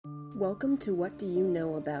Welcome to What Do You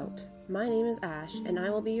Know About? My name is Ash, and I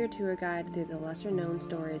will be your tour guide through the lesser-known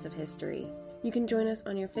stories of history. You can join us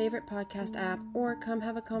on your favorite podcast app, or come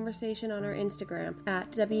have a conversation on our Instagram at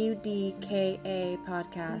WDKA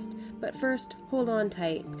Podcast. But first, hold on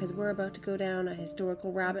tight, because we're about to go down a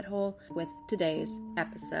historical rabbit hole with today's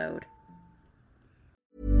episode.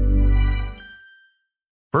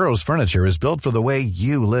 Burrow's furniture is built for the way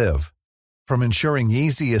you live. From ensuring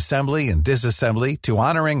easy assembly and disassembly to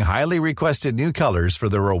honoring highly requested new colors for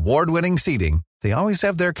their award-winning seating, they always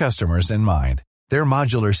have their customers in mind. Their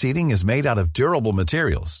modular seating is made out of durable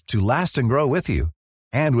materials to last and grow with you.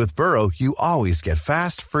 And with Burrow, you always get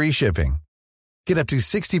fast, free shipping. Get up to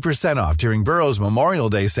 60% off during Burrow's Memorial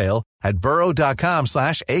Day sale at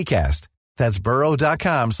burrow.com/ACAST. That's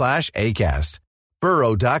burrow.com/ACAST.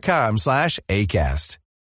 burrow.com/ACAST.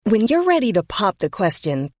 When you're ready to pop the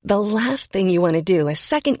question, the last thing you want to do is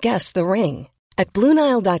second-guess the ring. At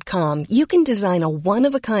BlueNile.com, you can design a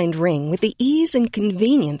one-of-a-kind ring with the ease and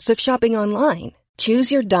convenience of shopping online.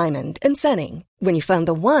 Choose your diamond and setting. When you find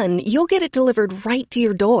the one, you'll get it delivered right to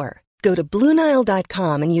your door. Go to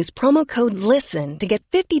BlueNile.com and use promo code LISTEN to get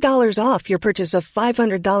 $50 off your purchase of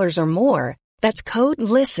 $500 or more. That's code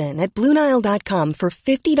LISTEN at BlueNile.com for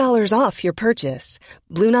 $50 off your purchase.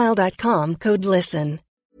 BlueNile.com, code LISTEN.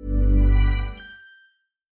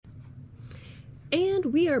 And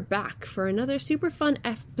we are back for another super fun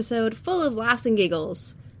episode full of laughs and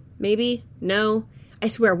giggles. Maybe? No? I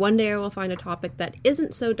swear one day I will find a topic that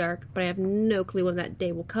isn't so dark, but I have no clue when that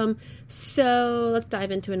day will come. So let's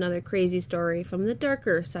dive into another crazy story from the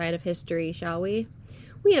darker side of history, shall we?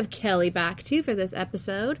 We have Kelly back too for this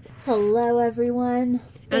episode. Hello everyone.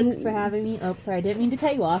 Thanks for having me. Oh, sorry, I didn't mean to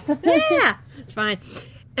cut you off. Yeah, it's fine.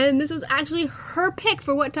 And this was actually her pick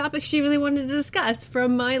for what topic she really wanted to discuss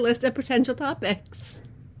from my list of potential topics.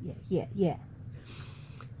 Yeah.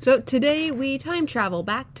 So today we time travel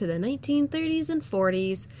back to the 1930s and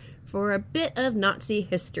 40s for a bit of Nazi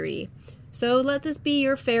history. So let this be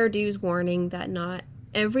your fair dues warning that not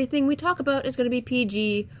everything we talk about is going to be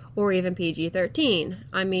PG or even PG-13.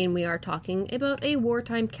 I mean, we are talking about a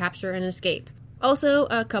wartime capture and escape. Also,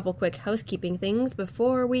 a couple quick housekeeping things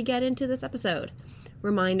before we get into this episode.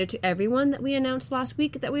 Reminder to everyone that we announced last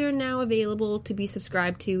week that we are now available to be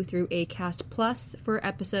subscribed to through Acast Plus for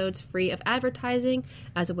episodes free of advertising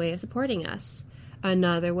as a way of supporting us.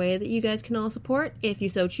 Another way that you guys can all support, if you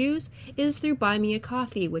so choose, is through Buy Me a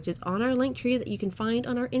Coffee, which is on our link tree that you can find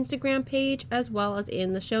on our Instagram page as well as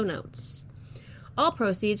in the show notes. All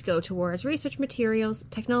proceeds go towards research materials,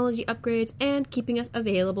 technology upgrades, and keeping us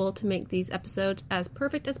available to make these episodes as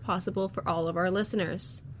perfect as possible for all of our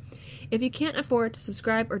listeners. If you can't afford to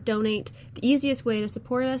subscribe or donate, the easiest way to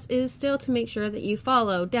support us is still to make sure that you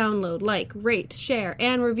follow, download, like, rate, share,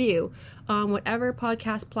 and review on whatever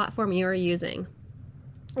podcast platform you are using.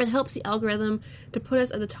 It helps the algorithm to put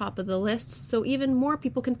us at the top of the lists so even more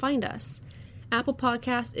people can find us. Apple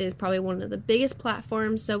Podcasts is probably one of the biggest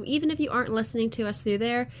platforms, so even if you aren't listening to us through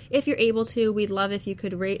there, if you're able to, we'd love if you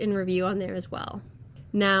could rate and review on there as well.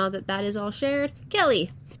 Now that that is all shared,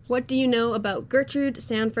 Kelly, what do you know about Gertrude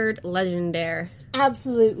Sanford Legendre?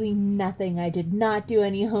 Absolutely nothing. I did not do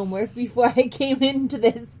any homework before I came into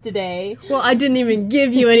this today. Well, I didn't even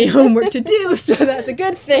give you any homework to do, so that's a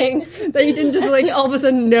good thing that you didn't just, all of a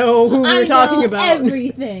sudden know who we were talking about.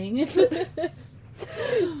 Everything. It's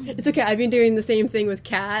okay. I've been doing the same thing with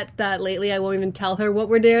Kat, that lately I won't even tell her what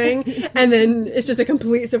we're doing, and then it's just a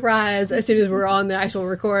complete surprise as soon as we're on the actual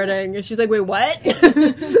recording. And she's like, wait, what?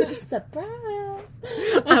 Surprise!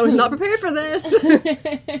 I was not prepared for this.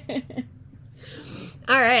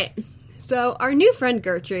 Alright, so our new friend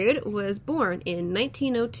Gertrude was born in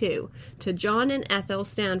 1902 to John and Ethel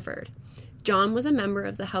Sanford. John was a member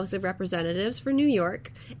of the House of Representatives for New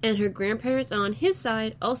York, and her grandparents on his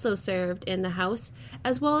side also served in the House,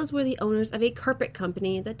 as well as were the owners of a carpet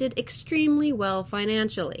company that did extremely well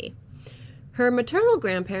financially. Her maternal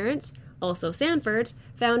grandparents, also Sanfords,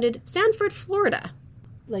 founded Sanford, Florida.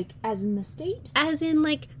 Like, as in the state? As in,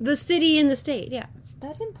 the city in the state, yeah.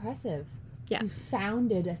 That's impressive. Yeah. You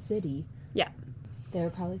founded a city. Yeah. They were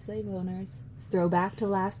probably slave owners. Throwback to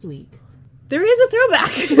last week. There is a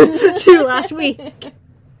throwback to last week.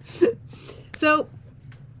 So,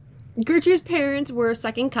 Gertrude's parents were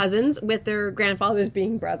second cousins, with their grandfathers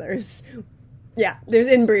being brothers. Yeah, there's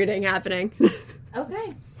inbreeding happening.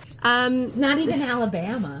 Okay. It's not even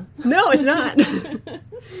Alabama. No, it's not.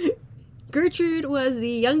 Gertrude was the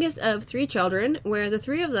youngest of 3 children, where the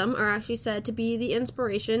 3 of them are actually said to be the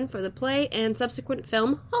inspiration for the play and subsequent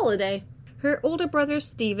film Holiday. Her older brother,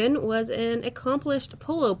 Stephen, was an accomplished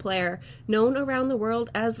polo player known around the world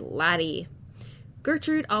as Laddie.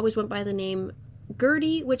 Gertrude always went by the name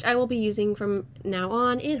Gertie, which I will be using from now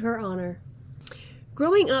on in her honor.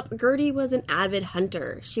 Growing up, Gertie was an avid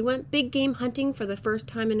hunter. She went big game hunting for the first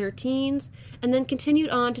time in her teens, and then continued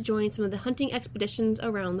on to join some of the hunting expeditions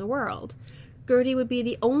around the world. Gertie would be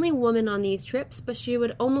the only woman on these trips, but she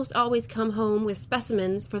would almost always come home with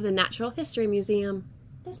specimens from the Natural History Museum.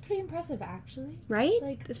 That's pretty impressive, actually. Right?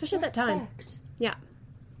 Like, especially at that time. respect. Yeah.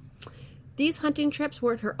 These hunting trips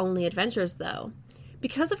weren't her only adventures, though.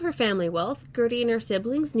 Because of her family wealth, Gertie and her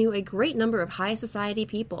siblings knew a great number of high society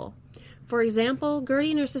people. For example,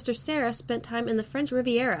 Gertie and her sister Sarah spent time in the French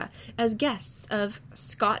Riviera as guests of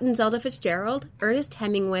Scott and Zelda Fitzgerald, Ernest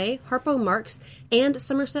Hemingway, Harpo Marx, and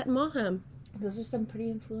Somerset Maugham. Those are some pretty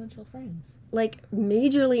influential friends. Like,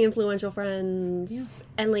 majorly influential friends.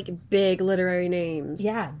 Yeah. And, like, big literary names.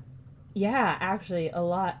 Yeah. Yeah, actually, a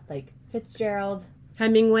lot. Like, Fitzgerald.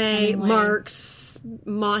 Hemingway. Marx.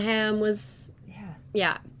 Maugham was...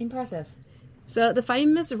 Yeah. Impressive. So, the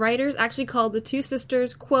famous writers actually called the two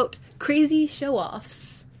sisters, quote, crazy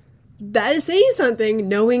show-offs. That is saying something,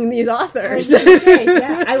 knowing these authors.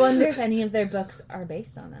 I wonder if any of their books are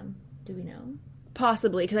based on them. Do we know?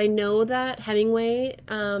 Possibly, because I know that Hemingway,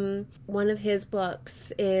 one of his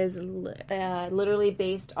books is literally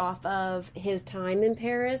based off of his time in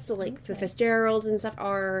Paris. So, like, the Fitzgeralds and stuff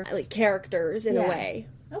are, like, characters in a way.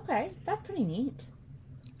 Okay, that's pretty neat.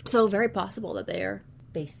 So, very possible that they are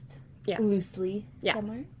based loosely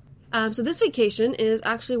somewhere. So, this vacation is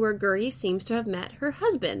actually where Gertie seems to have met her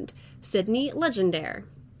husband, Sidney Legendre.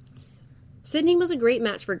 Sidney was a great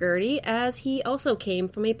match for Gertie, as he also came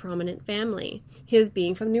from a prominent family, his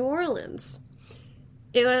being from New Orleans.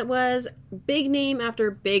 It was big name after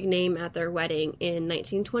big name at their wedding in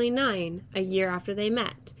 1929, a year after they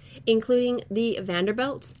met, including the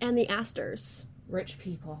Vanderbilts and the Astors. Rich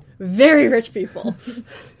people. Very rich people.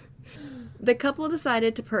 The couple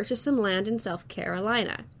decided to purchase some land in South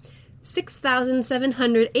Carolina,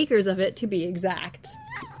 6,700 acres of it to be exact.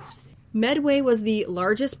 Medway was the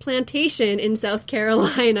largest plantation in South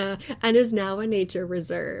Carolina and is now a nature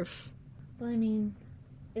reserve. Well, I mean,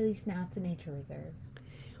 at least now it's a nature reserve.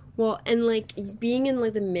 Well, and, like, being in,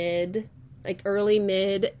 like, the early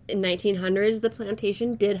mid 1900s, the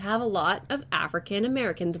plantation did have a lot of African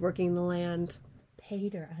Americans working the land.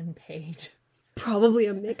 Paid or unpaid? Probably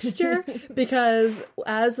a mixture, because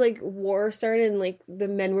as, like, war started and, like, the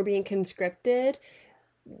men were being conscripted,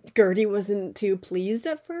 Gertie wasn't too pleased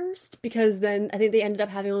at first, because then I think they ended up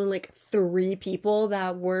having only, like, 3 people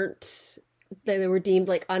that they were deemed,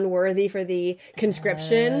 like, unworthy for the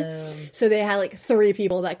conscription. So they had, like, 3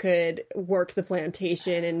 people that could work the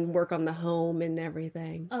plantation and work on the home and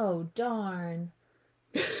everything. Oh, darn.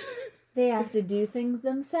 They have to do things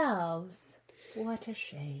themselves. What a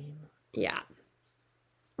shame. Yeah.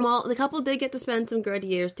 Well, the couple did get to spend some good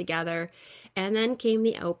years together, and then came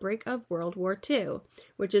the outbreak of World War II,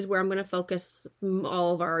 which is where I'm going to focus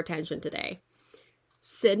all of our attention today.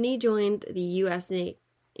 Sidney joined the U.S.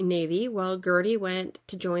 Navy, while Gertie went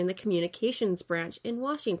to join the communications branch in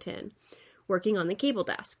Washington, working on the cable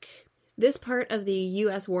desk. This part of the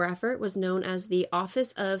U.S. war effort was known as the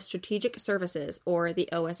Office of Strategic Services, or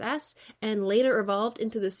the OSS, and later evolved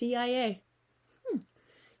into the CIA.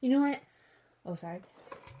 You know what? Oh, sorry.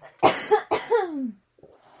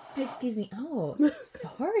 Excuse me. Oh,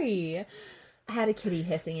 sorry. I had a kitty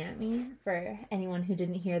hissing at me, for anyone who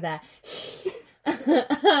didn't hear that.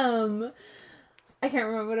 I can't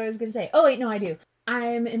remember what I was going to say. Oh, wait, no, I do.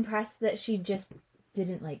 I'm impressed that she just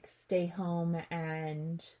didn't, like, stay home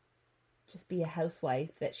and just be a housewife,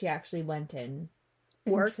 that she actually went and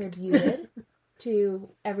contributed to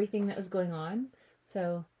everything that was going on.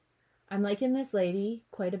 So I'm liking this lady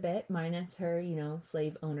quite a bit, minus her,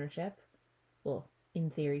 slave ownership. Well,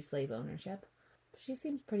 in theory, slave ownership. But she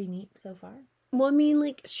seems pretty neat so far. Well, I mean,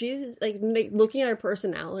 like, she's, like, looking at her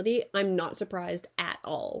personality, I'm not surprised at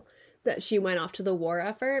all that she went off to the war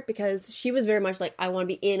effort, because she was very much like, I want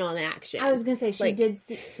to be in on action. I was going to say, she did,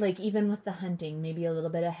 even with the hunting, maybe a little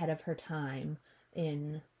bit ahead of her time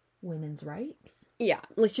in women's rights. Yeah,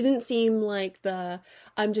 like, she didn't seem like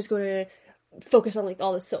I'm just going to focus on, like,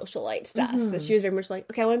 all the socialite stuff. Mm-hmm. That she was very much like,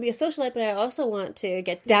 okay, I want to be a socialite, but I also want to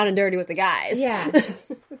get down and dirty with the guys. Yeah.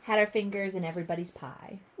 Had her fingers in everybody's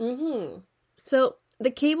pie. Mm-hmm. So, the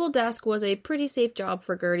cable desk was a pretty safe job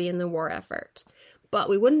for Gertie in the war effort, but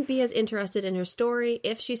we wouldn't be as interested in her story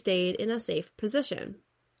if she stayed in a safe position.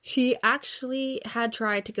 She actually had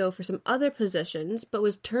tried to go for some other positions, but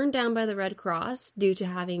was turned down by the Red Cross due to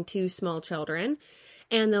having 2 small children,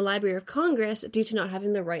 and the Library of Congress due to not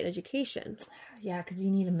having the right education. Yeah, because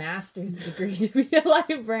you need a master's degree to be a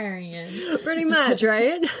librarian. Pretty much,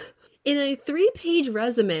 right? In a 3-page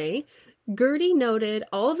resume, Gertie noted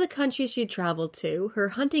all of the countries she'd traveled to, her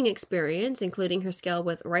hunting experience, including her skill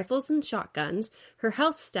with rifles and shotguns, her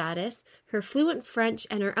health status, her fluent French,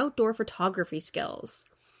 and her outdoor photography skills.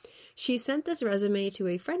 She sent this resume to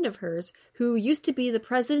a friend of hers who used to be the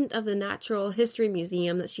president of the Natural History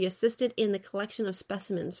Museum that she assisted in the collection of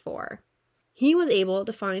specimens for. He was able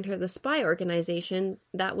to find her the spy organization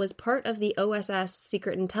that was part of the OSS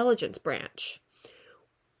Secret Intelligence Branch.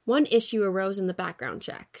 One issue arose in the background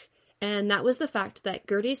check, and that was the fact that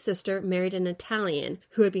Gertie's sister married an Italian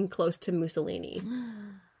who had been close to Mussolini.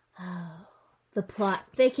 Oh, the plot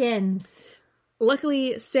thickens.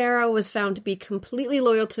 Luckily, Sarah was found to be completely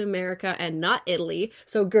loyal to America and not Italy,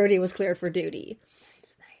 so Gertie was cleared for duty.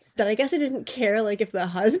 Nice. That I guess I didn't care, like, if the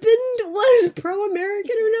husband was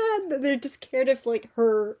pro-American or not. They just cared if, like,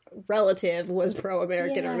 her relative was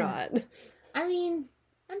pro-American or not. I mean,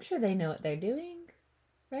 I'm sure they know what they're doing,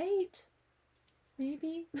 right?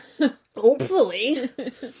 Maybe. Hopefully.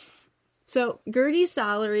 So, Gertie's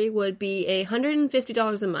salary would be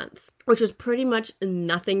 $150 a month, which was pretty much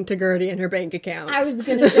nothing to Gertie in her bank account. I was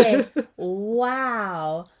going to say,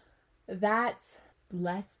 wow, that's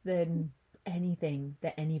less than anything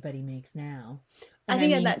that anybody makes now. And I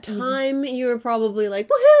think at that time, you were probably like,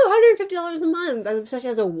 woohoo, $150 a month,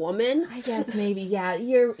 especially as a woman. I guess maybe, yeah,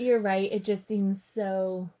 you're right. It just seems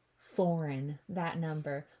so foreign, that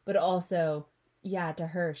number. But also, yeah, to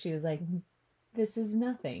her, she was like, this is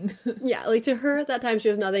nothing. Yeah, like to her at that time she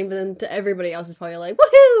was nothing, but then to everybody else is probably like,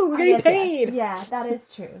 woohoo, we're getting paid. Yes. Yeah, that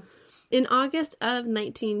is true. In August of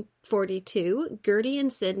 1942, Gertie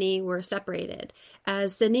and Sydney were separated,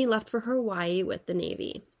 as Sydney left for Hawaii with the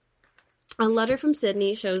Navy. A letter from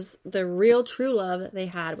Sydney shows the real true love that they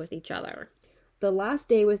had with each other. The last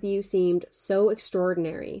day with you seemed so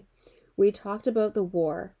extraordinary. We talked about the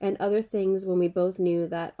war and other things when we both knew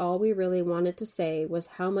that all we really wanted to say was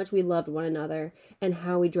how much we loved one another and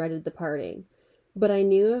how we dreaded the parting. But I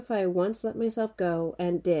knew if I once let myself go,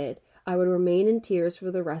 and did, I would remain in tears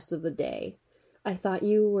for the rest of the day. I thought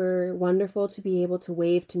you were wonderful to be able to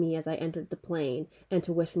wave to me as I entered the plane and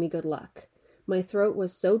to wish me good luck. My throat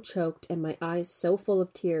was so choked and my eyes so full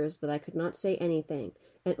of tears that I could not say anything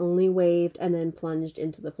and only waved and then plunged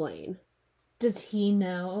into the plane. Does he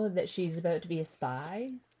know that she's about to be a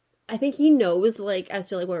spy? I think he knows, like, as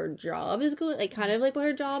to, like, what her job is going, like, kind of, like, what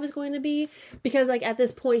her job is going to be. Because, like, at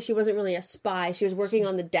this point, she wasn't really a spy. She was working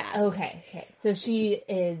on the desk. Okay. So she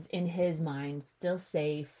is, in his mind, still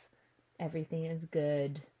safe. Everything is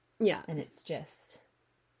good. Yeah. And it's just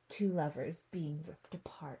two lovers being ripped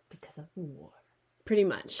apart because of war. Pretty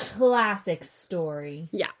much. Classic story.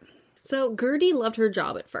 Yeah. So, Gertie loved her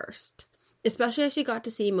job at first, especially as she got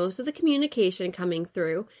to see most of the communication coming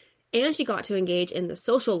through, and she got to engage in the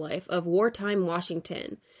social life of wartime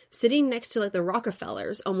Washington, sitting next to, like, the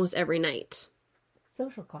Rockefellers almost every night.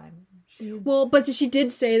 Social climb. Well, but she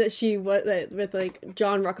did say that she was, with, like,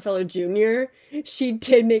 John Rockefeller Jr., she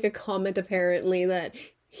did make a comment, apparently, that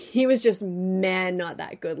he was just, not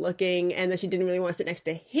that good looking, and that she didn't really want to sit next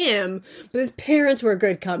to him, but his parents were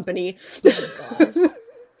good company. Oh, gosh.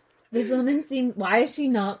 This woman seems... Why is she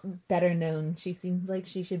not better known? She seems like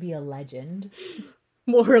she should be a legend.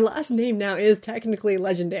 Well, her last name now is technically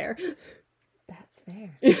Legendre. That's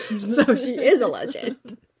fair. So she is a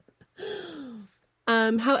legend.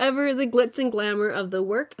 However, the glitz and glamour of the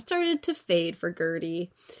work started to fade for Gertie.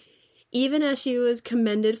 Even as she was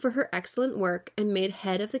commended for her excellent work and made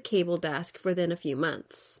head of the cable desk within a few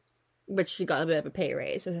months. Which she got a bit of a pay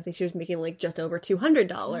raise. So I think she was making, like, just over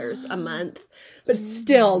 $200 a month. But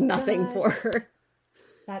still nothing for her.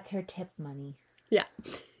 That's her tip money. Yeah.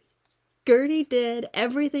 Gertie did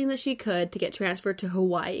everything that she could to get transferred to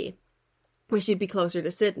Hawaii, where she'd be closer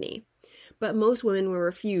to Sydney. But most women were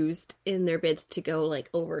refused in their bids to go, like,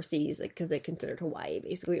 overseas, like, because they considered Hawaii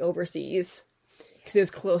basically overseas. Because it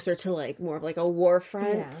was closer to, like, more of, like, a war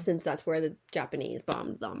front, since that's where the Japanese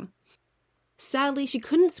bombed them. Sadly, she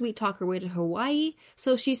couldn't sweet-talk her way to Hawaii,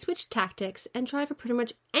 so she switched tactics and tried for pretty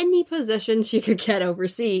much any position she could get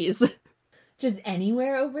overseas. Just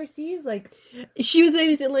anywhere overseas? Like, she was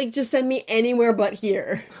maybe saying, like, just send me anywhere but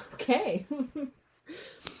here. Okay.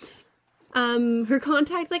 Her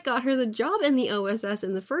contact that got her the job in the OSS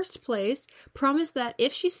in the first place promised that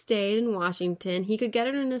if she stayed in Washington, he could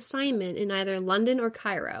get her an assignment in either London or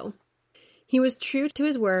Cairo. He was true to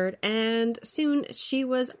his word, and soon she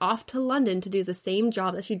was off to London to do the same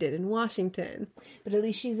job that she did in Washington. But at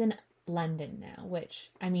least she's in London now,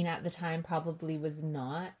 which, I mean, at the time probably was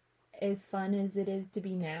not as fun as it is to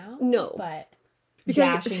be now. No. But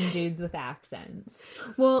dashing dudes with accents.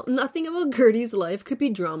 Well, nothing about Gertie's life could be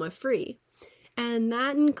drama-free. And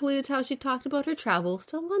that includes how she talked about her travels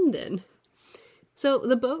to London. So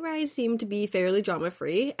the boat ride seemed to be fairly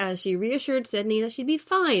drama-free, as she reassured Sydney that she'd be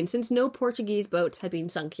fine since no Portuguese boats had been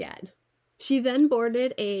sunk yet. She then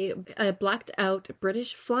boarded a blacked-out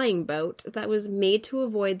British flying boat that was made to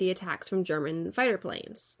avoid the attacks from German fighter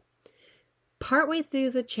planes. Partway through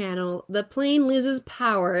the channel, the plane loses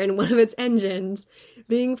power in one of its engines,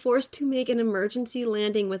 being forced to make an emergency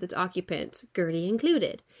landing with its occupants, Gertie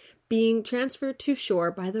included, being transferred to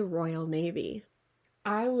shore by the Royal Navy.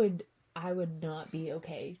 I would not be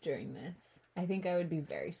okay during this. I think I would be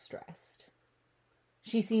very stressed.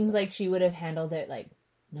 She seems like she would have handled it like,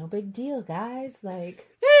 no big deal, guys. Like,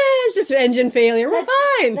 it's just an engine failure. We're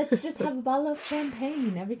fine. Let's just have a bottle of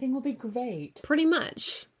champagne. Everything will be great. Pretty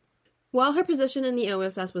much. While her position in the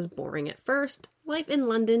OSS was boring at first, life in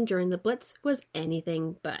London during the Blitz was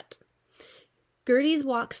anything but. Gertie's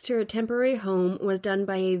walks to her temporary home was done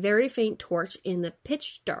by a very faint torch in the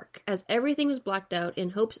pitch dark, as everything was blacked out in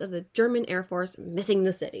hopes of the German Air Force missing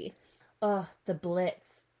the city. Ugh, the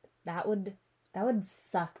Blitz. That would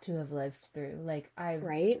suck to have lived through. Like, I've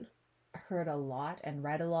heard a lot and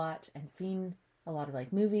read a lot and seen a lot of,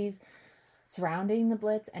 like, movies surrounding the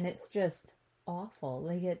Blitz, and it's just awful.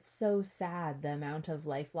 Like, it's so sad, the amount of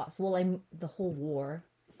life lost. Well, the whole war,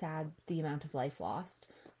 sad, the amount of life lost,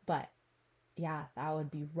 but yeah, that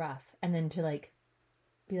would be rough. And then to, like,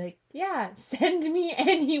 be like, yeah, send me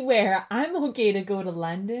anywhere. I'm okay to go to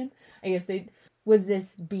London. I guess was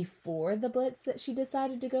this before the Blitz that she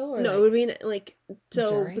decided to go? Or no, it would mean, like, so,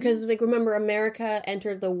 during? Because, like, remember, America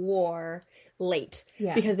entered the war late.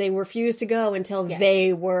 Yeah. Because they refused to go until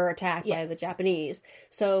they were attacked by the Japanese.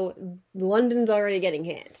 So, London's already getting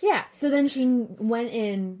hit. Yeah, so then she went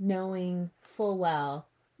in knowing full well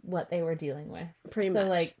what they were dealing with. Pretty much. So,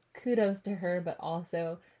 like, kudos to her, but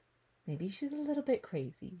also, maybe she's a little bit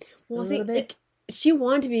crazy. Well, I think, like, she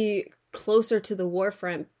wanted to be closer to the war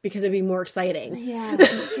front because it'd be more exciting. Yeah,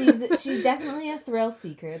 she's definitely a thrill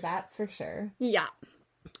seeker, that's for sure. Yeah.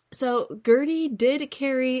 So, Gertie did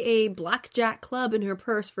carry a blackjack club in her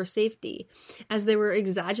purse for safety, as there were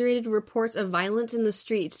exaggerated reports of violence in the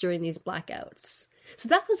streets during these blackouts. So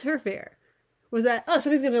that was her fear. Was that, oh,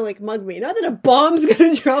 somebody's gonna, like, mug me. Not that a bomb's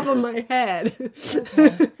gonna drop on my head.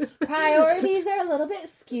 Okay. Priorities are a little bit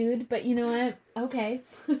skewed, but you know what? Okay.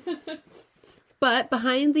 But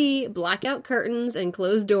behind the blackout curtains and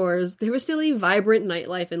closed doors, there was still a vibrant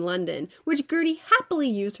nightlife in London, which Gertie happily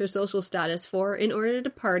used her social status for in order to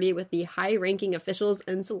party with the high-ranking officials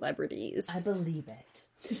and celebrities. I believe it.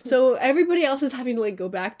 So everybody else is having to, like, go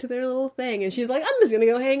back to their little thing, and she's like, I'm just gonna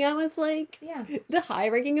go hang out with, like, the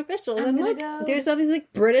high-ranking officials. And look, there's all these,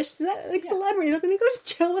 like, British, celebrities. I'm gonna go just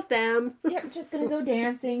chill with them. Yeah, just gonna go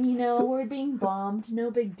dancing, you know, we're being bombed, no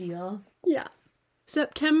big deal. Yeah.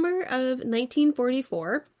 September of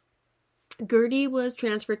 1944, Gertie was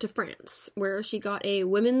transferred to France, where she got a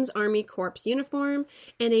Women's Army Corps uniform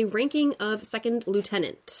and a ranking of second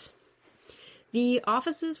lieutenant. The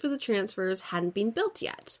offices for the transfers hadn't been built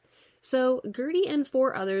yet, so Gertie and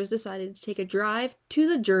 4 others decided to take a drive to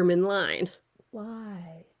the German line.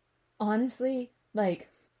 Why? Honestly, like,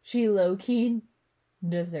 she low-key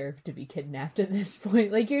deserve to be kidnapped at this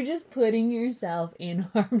point. Like, you're just putting yourself in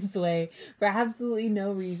harm's way for absolutely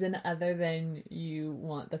no reason other than you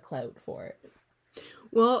want the clout for it.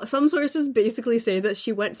 Well, some sources basically say that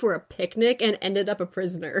she went for a picnic and ended up a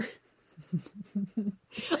prisoner.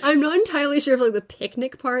 I'm not entirely sure if, like, the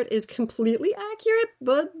picnic part is completely accurate,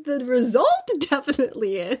 but the result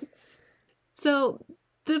definitely is. So,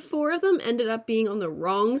 the 4 of them ended up being on the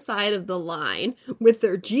wrong side of the line, with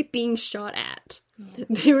their jeep being shot at.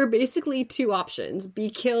 They were basically 2 options, be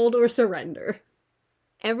killed or surrender.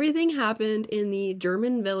 Everything happened in the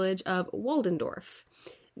German village of Waldendorf.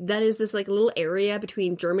 That is this, like, little area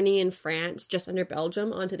between Germany and France, just under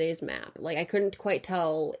Belgium on today's map. Like, I couldn't quite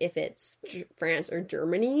tell if it's France or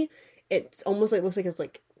Germany. It's almost like, looks like it's,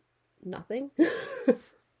 like, nothing.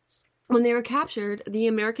 When they were captured, the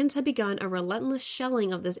Americans had begun a relentless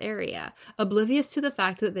shelling of this area, oblivious to the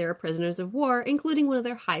fact that they were prisoners of war, including one of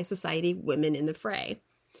their high society women in the fray.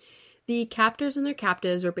 The captors and their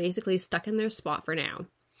captives were basically stuck in their spot for now.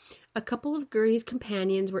 A couple of Gertie's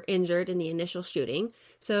companions were injured in the initial shooting,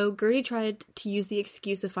 so Gertie tried to use the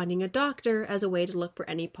excuse of finding a doctor as a way to look for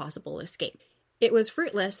any possible escape. It was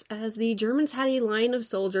fruitless, as the Germans had a line of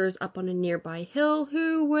soldiers up on a nearby hill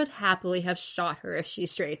who would happily have shot her if she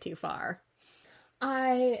strayed too far.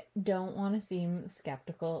 I don't want to seem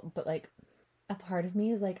skeptical, but, like, a part part of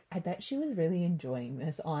me is like, I bet she was really enjoying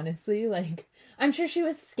this, honestly. Like, I'm sure she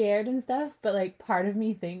was scared and stuff, but like part of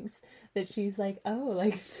me thinks that she's like, oh,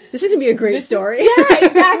 like, this is gonna be a great story. Yeah,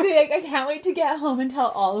 exactly. Like, I can't wait to get home and tell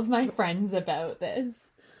all of my friends about this.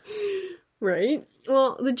 Right?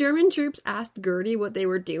 Well, the German troops asked Gertie what they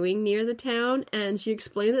were doing near the town, and she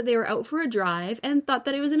explained that they were out for a drive and thought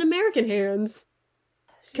that it was in American hands.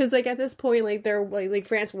 Because, like, at this point, like, they're, like,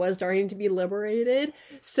 France was starting to be liberated,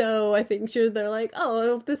 so I think they're like,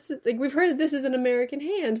 oh, this is, like, we've heard that this is in American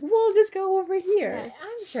hands, we'll just go over here. Yeah,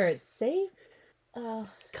 I'm sure it's safe.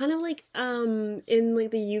 Kind of like, in,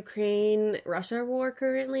 like, the Ukraine-Russia war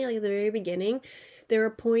currently, like, at the very beginning, there were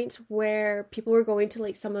points where people were going to,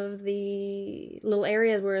 like, some of the little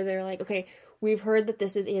areas where they're like, okay, we've heard that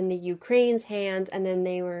this is in the Ukraine's hands, and then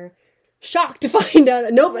they were shocked to find out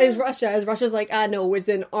that nope, it's Russia. As Russia's like, no, it's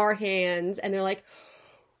in our hands. And they're like,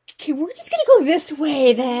 okay, we're just gonna go this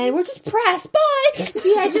way then. We're just pressed. Bye.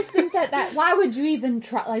 See, I just think that why would you even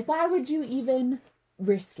try? Like, why would you even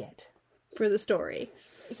risk it for the story?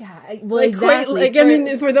 Yeah, well, like, exactly. Quite, like, I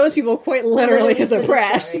mean, for those people, quite literally because they're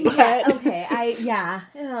pressed. But yeah, okay,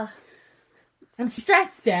 Ugh. I'm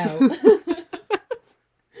stressed out.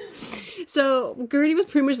 So, Gertie was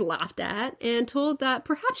pretty much laughed at and told that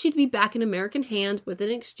perhaps she'd be back in American hands with an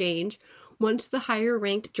exchange once the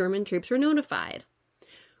higher-ranked German troops were notified.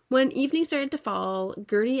 When evening started to fall,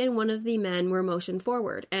 Gertie and one of the men were motioned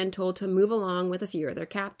forward and told to move along with a few of their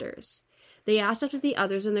captors. They asked after the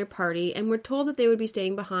others in their party and were told that they would be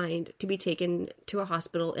staying behind to be taken to a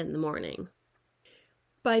hospital in the morning.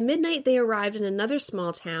 By midnight, they arrived in another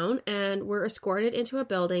small town and were escorted into a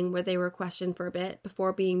building where they were questioned for a bit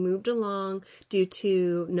before being moved along due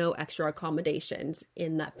to no extra accommodations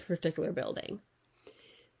in that particular building.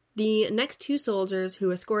 The next two soldiers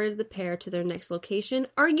who escorted the pair to their next location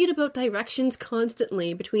argued about directions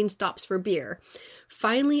constantly between stops for beer,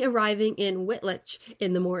 finally arriving in Wittlich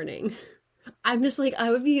in the morning. I'm just like,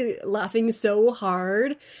 I would be laughing so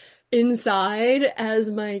hard inside as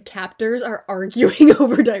my captors are arguing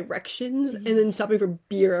over directions and then stopping for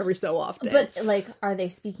beer every so often. But, like, are they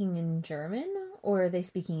speaking in German or are they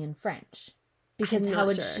speaking in French? Because how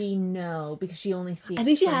would she know? Because she only speaks I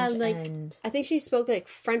think she French had, like, I think she spoke, like,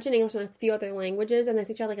 French and English and a few other languages, and I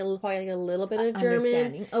think she had, like, probably like, a little bit of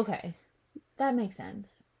German. Okay. That makes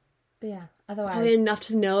sense. But yeah, otherwise... Probably enough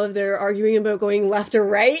to know if they're arguing about going left or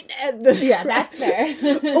right. Yeah, that's fair.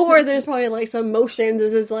 Or there's probably, like, some motions.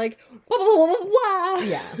 This is like, blah, blah, blah, blah, blah.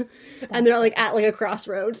 Yeah. And they're, like, at, like, a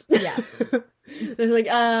crossroads. Yeah. They're like,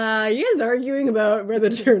 you guys are arguing about whether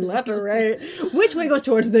to turn left or right. Which way goes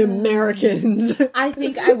towards the Americans? I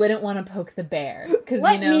think I wouldn't want to poke the bear.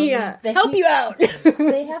 Let me help you out.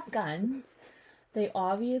 They have guns. They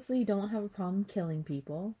obviously don't have a problem killing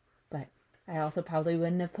people. But I also probably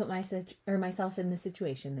wouldn't have put myself in the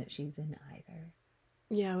situation that she's in either.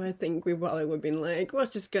 Yeah, I think we probably would have been like, we're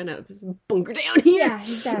just gonna bunker down here. Yeah,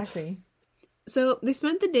 exactly. So they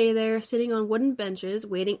spent the day there sitting on wooden benches,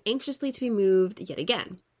 waiting anxiously to be moved yet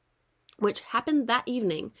again, which happened that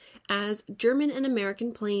evening as German and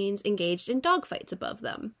American planes engaged in dogfights above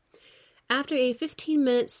them. After a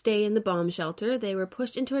 15-minute stay in the bomb shelter, they were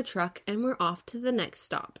pushed into a truck and were off to the next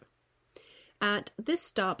stop. At this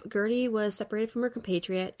stop, Gertie was separated from her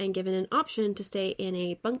compatriot and given an option to stay in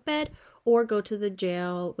a bunk bed or go to the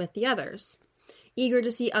jail with the others. Eager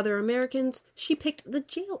to see other Americans, she picked the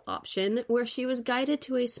jail option, where she was guided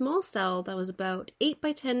to a small cell that was about 8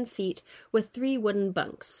 by 10 feet with 3 wooden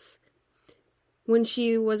bunks. When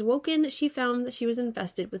she was woken, she found that she was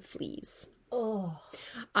infested with fleas. Oh,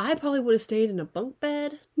 I probably would have stayed in a bunk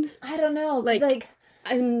bed. I don't know. Like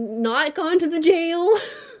I'm not gone to the jail.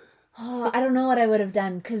 Oh, I don't know what I would have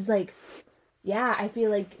done. Because, like, yeah, I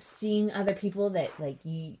feel like seeing other people that, like,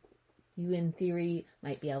 you in theory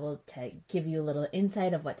might be able to give you a little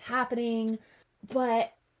insight of what's happening.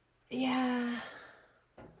 But, yeah,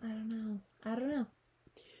 I don't know.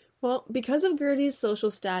 Well, because of Gertie's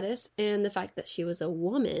social status and the fact that she was a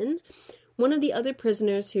woman, one of the other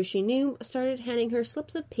prisoners who she knew started handing her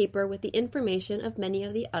slips of paper with the information of many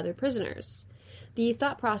of the other prisoners. The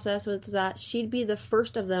thought process was that she'd be the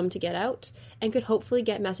first of them to get out and could hopefully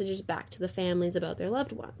get messages back to the families about their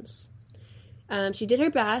loved ones. She did her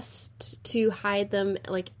best to hide them,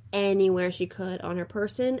 like, anywhere she could on her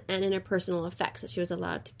person and in her personal effects that she was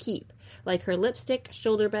allowed to keep, like her lipstick,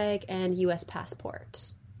 shoulder bag, and U.S.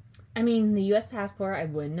 passport. I mean, the U.S. passport, I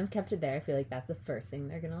wouldn't have kept it there. I feel like that's the first thing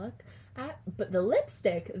they're going to look at. But the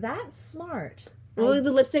lipstick, that's smart. Well,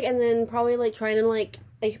 the lipstick, and then probably, like, trying to, like,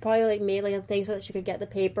 they probably, like, made, like, a thing so that she could get the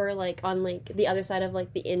paper, like, on, like, the other side of,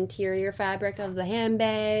 like, the interior fabric of the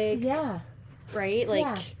handbag. Yeah. Right? Like...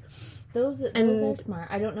 Yeah. Those are smart.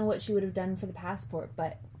 I don't know what she would have done for the passport,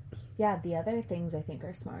 but yeah, the other things I think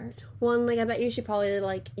are smart. Well, and, like, I bet you she probably,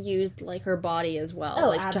 like, used, like, her body as well. Oh,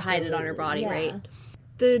 like, absolutely. to hide it on her body, Yeah. right?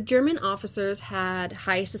 The German officers had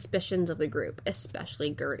high suspicions of the group,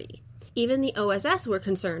 especially Gertie. Even the OSS were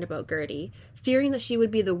concerned about Gertie, fearing that she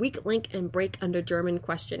would be the weak link and break under German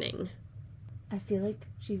questioning. I feel like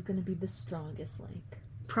she's going to be the strongest link.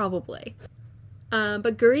 Probably.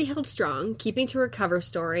 But Gertie held strong, keeping to her cover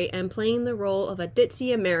story and playing the role of a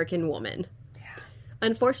ditzy American woman. Yeah.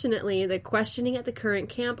 Unfortunately, the questioning at the current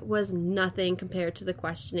camp was nothing compared to the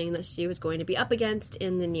questioning that she was going to be up against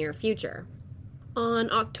in the near future.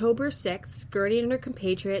 On October 6th, Gertie and her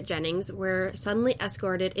compatriot Jennings were suddenly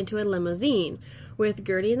escorted into a limousine, with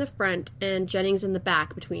Gertie in the front and Jennings in the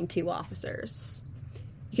back between two officers.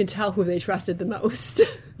 You can tell who they trusted the most.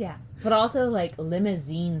 Yeah. But also, like,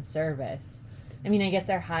 limousine service. I mean, I guess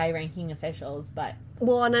they're high-ranking officials, but...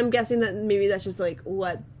 Well, and I'm guessing that maybe that's just, like,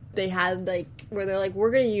 what they had, like, where they're like,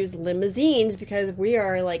 we're going to use limousines because we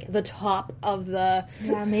are, like, the top of the...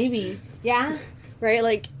 Yeah, maybe. Yeah. Right?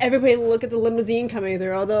 Like, everybody look at the limousine coming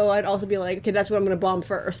through, although I'd also be like, okay, that's what I'm going to bomb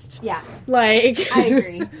first. Yeah. Like... I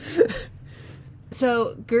agree.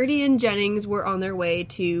 So, Gertie and Jennings were on their way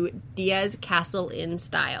to Diaz Castle in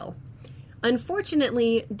style.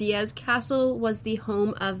 Unfortunately, Diaz Castle was the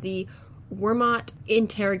home of the Wehrmacht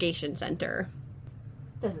Interrogation Center.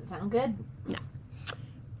 Doesn't sound good. No.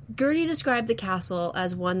 Gertie described the castle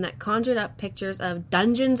as one that conjured up pictures of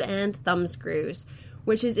dungeons and thumbscrews,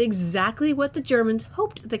 which is exactly what the Germans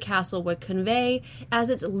hoped the castle would convey, as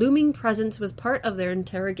its looming presence was part of their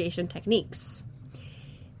interrogation techniques.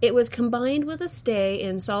 It was combined with a stay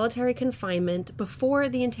in solitary confinement before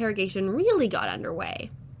the interrogation really got underway.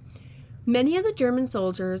 Many of the German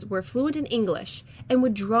soldiers were fluent in English and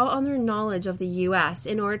would draw on their knowledge of the U.S.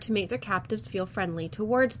 in order to make their captives feel friendly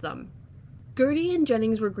towards them. Gertie and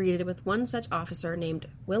Jennings were greeted with one such officer named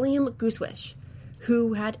William Gooswish,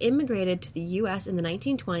 who had immigrated to the U.S. in the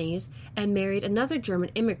 1920s and married another German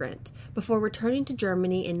immigrant before returning to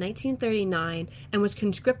Germany in 1939 and was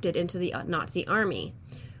conscripted into the Nazi army.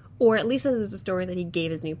 Or at least that is the story that he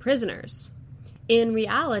gave his new prisoners. In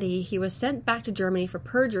reality, he was sent back to Germany for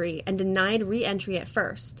perjury and denied re-entry at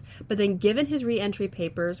first, but then given his re-entry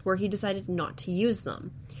papers where he decided not to use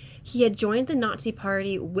them. He had joined the Nazi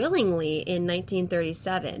Party willingly in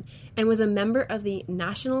 1937 and was a member of the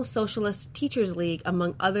National Socialist Teachers League,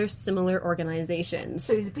 among other similar organizations.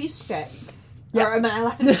 So he's a piece of shit. Yep. Or am I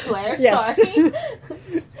allowed to swear? Yes.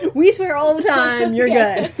 Sorry. We swear all the time. You're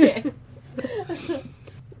Okay. good.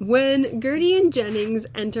 When Gertie and Jennings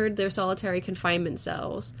entered their solitary confinement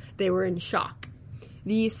cells, they were in shock.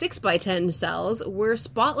 The 6x10 cells were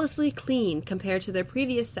spotlessly clean compared to their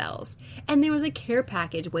previous cells, and there was a care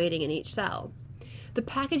package waiting in each cell. The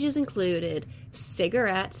packages included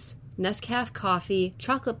cigarettes, Nescafé coffee,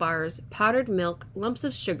 chocolate bars, powdered milk, lumps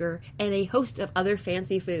of sugar, and a host of other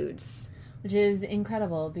fancy foods. Which is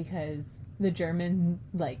incredible because the German,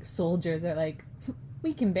 like, soldiers are like,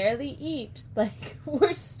 we can barely eat. Like,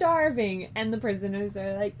 we're starving. And the prisoners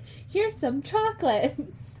are like, here's some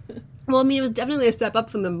chocolates. Well, I mean, it was definitely a step up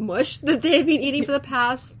from the mush that they had been eating for the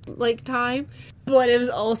past, like, time. But it was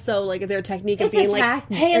also, like, their technique of being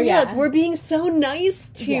like, hey, look, we're being so nice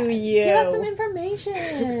to you. Give us some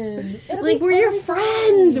information. Like, we're your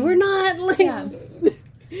friends. We're not, like... Yeah.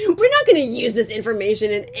 We're not going to use this information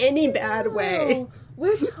in any bad way. No,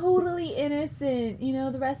 we're totally innocent. You know,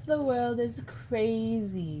 the rest of the world is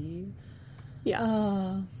crazy. Yeah.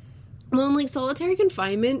 Well, and, like, solitary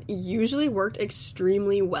confinement usually worked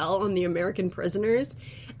extremely well on the American prisoners,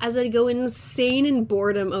 as they'd go insane in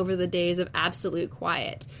boredom over the days of absolute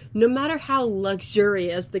quiet, no matter how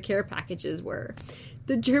luxurious the care packages were.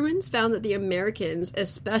 The Germans found that the Americans,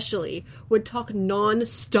 especially, would talk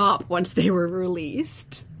non-stop once they were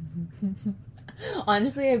released.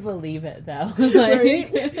 Honestly, I believe it, though.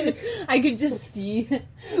 Like, right? I could just see...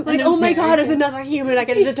 Like, oh my god, there's another human I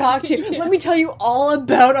get to talk to. Yeah. Let me tell you all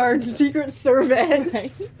about our Secret Service.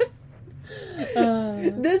 Right.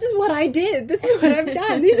 This is what I did. This is what I've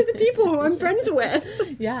done. These are the people who I'm friends with.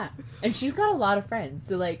 Yeah. And she's got a lot of friends.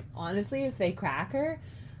 So, like, honestly, if they crack her,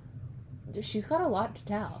 she's got a lot to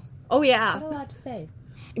tell. Oh, yeah. She's got a lot to say.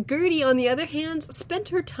 Gertie, on the other hand, spent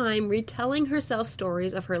her time retelling herself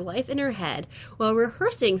stories of her life in her head while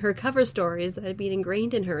rehearsing her cover stories that had been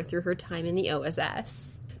ingrained in her through her time in the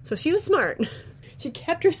OSS. So she was smart. She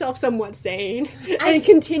kept herself somewhat sane and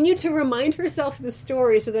continued to remind herself the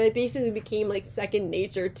story so that it basically became, like, second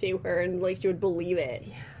nature to her and, like, she would believe it.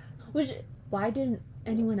 Yeah. Why didn't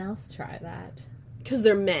anyone else try that? Because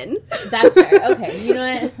they're men. That's fair. Okay, you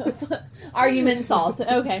know what? Argument solved.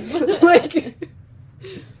 Okay.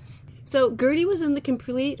 So Gertie was in the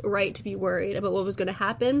complete right to be worried about what was going to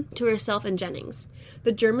happen to herself and Jennings.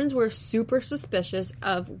 The Germans were super suspicious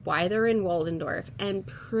of why they're in Waldendorf and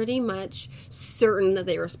pretty much certain that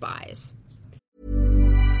they were spies.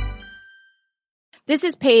 This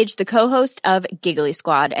is Paige, the co-host of Giggly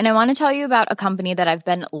Squad, and I want to tell you about a company that I've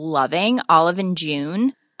been loving, Olive &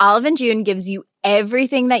 June. Olive & June gives you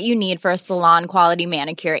everything that you need for a salon-quality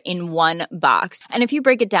manicure in one box. And if you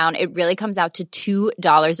break it down, it really comes out to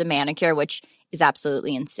 $2 a manicure, which is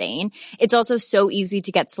absolutely insane. It's also so easy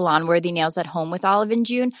to get salon-worthy nails at home with Olive &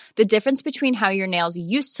 June. The difference between how your nails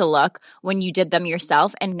used to look when you did them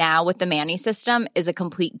yourself and now with the Mani system is a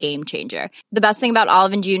complete game changer. The best thing about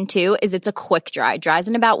Olive & June, too, is it's a quick dry. Dries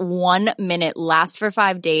in about 1 minute, lasts for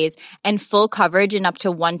 5 days, and full coverage in up to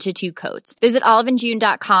 1 to 2 coats. Visit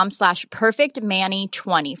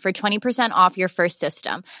oliveandjune.com/perfectmani20 for 20% off your first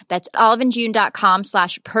system. That's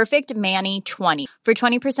oliveandjune.com/perfectmani20 for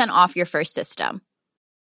 20% off your first system.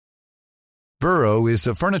 Burrow is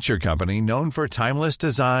a furniture company known for timeless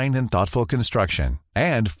design and thoughtful construction,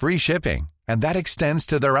 and free shipping, and that extends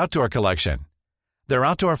to their outdoor collection. Their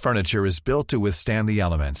outdoor furniture is built to withstand the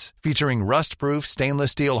elements, featuring rust-proof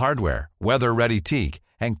stainless steel hardware, weather-ready teak,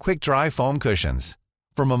 and quick-dry foam cushions.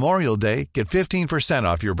 For Memorial Day, get 15%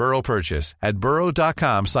 off your Burrow purchase at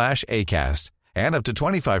burrow.com/acast, and up to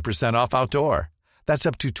 25% off outdoor. That's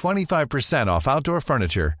up to 25% off outdoor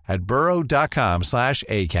furniture at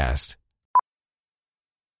burrow.com/acast.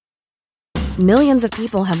 Millions of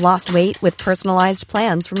people have lost weight with personalized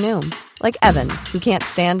plans from Noom. Like Evan, who can't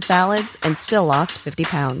stand salads and still lost 50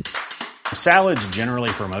 pounds. Salads generally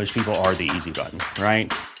for most people are the easy button,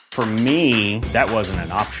 right? For me, that wasn't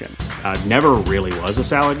an option. I never really was a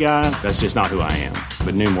salad guy. That's just not who I am.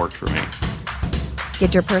 But Noom worked for me.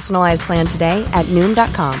 Get your personalized plan today at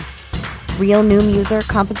Noom.com. Real Noom user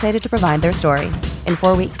compensated to provide their story. In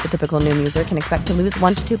 4 weeks, the typical Noom user can expect to lose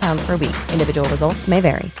 1 to 2 pounds per week. Individual results may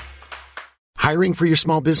vary. Hiring for your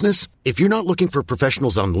small business? If you're not looking for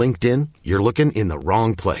professionals on LinkedIn, you're looking in the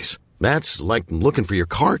wrong place. That's like looking for your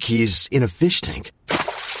car keys in a fish tank.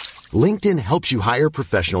 LinkedIn helps you hire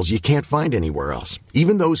professionals you can't find anywhere else,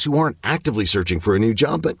 even those who aren't actively searching for a new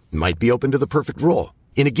job but might be open to the perfect role.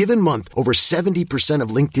 In a given month, over 70% of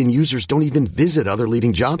LinkedIn users don't even visit other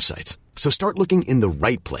leading job sites. So start looking in the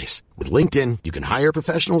right place. With LinkedIn, you can hire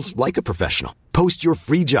professionals like a professional. Post your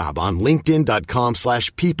free job on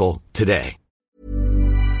linkedin.com/people today.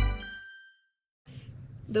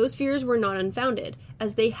 Those fears were not unfounded,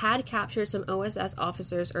 as they had captured some OSS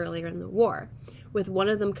officers earlier in the war, with one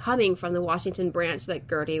of them coming from the Washington branch that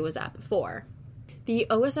Gertie was at before. The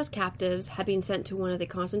OSS captives had been sent to one of the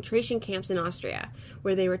concentration camps in Austria,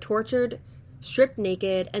 where they were tortured, stripped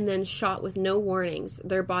naked, and then shot with no warnings,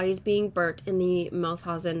 their bodies being burnt in the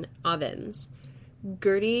Mauthausen ovens.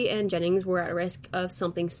 Gertie and Jennings were at risk of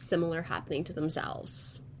something similar happening to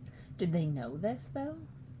themselves. Did they know this, though?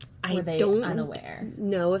 Were they don't unaware?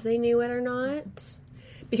 Know if they knew it or not.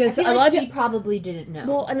 Because I feel like she probably didn't know.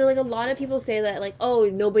 Well, and like a lot of people say that, like, oh,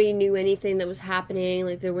 nobody knew anything that was happening.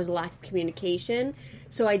 Like, there was a lack of communication.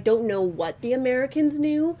 So I don't know what the Americans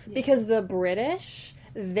knew, because the British,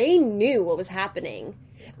 they knew what was happening,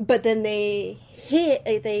 but then they hid.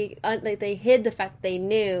 They hid the fact that they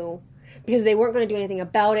knew, because they weren't going to do anything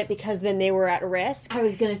about it, because then they were at risk. I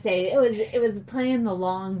was going to say it was playing the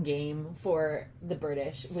long game for the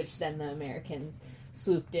British, which then the Americans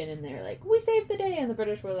swooped in and they're like, we saved the day, and the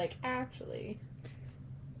British were like, actually,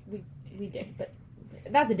 we did, but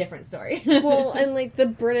that's a different story. Well, and like the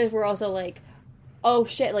British were also like, oh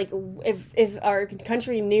shit, like if our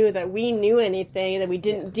country knew that we knew anything, that we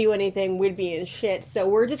didn't do anything, we'd be in shit. So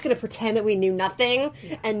we're just going to pretend that we knew nothing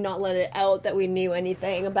and not let it out that we knew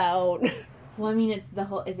anything about. Well, I mean, it's the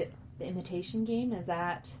whole, is it the imitation game? Is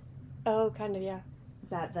that? Oh, kind of, yeah. Is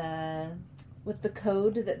that with the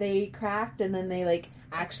code that they cracked, and then they like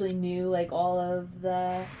actually knew like all of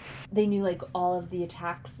the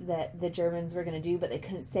attacks that the Germans were going to do, but they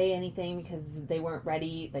couldn't say anything because they weren't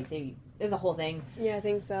ready. Like there's a whole thing. Yeah, I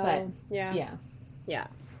think so. But, yeah.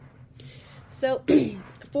 So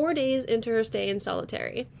 4 days into her stay in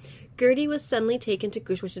solitary, Gertie was suddenly taken to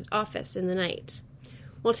Gushwish's office in the night.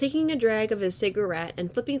 While taking a drag of his cigarette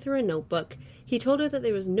and flipping through a notebook, he told her that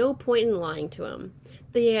there was no point in lying to him.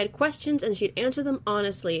 That he had questions and she'd answer them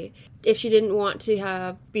honestly if she didn't want to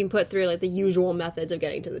have been put through like the usual methods of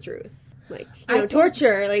getting to the truth. Like,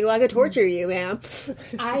 torture. Like, well, I could torture you, ma'am.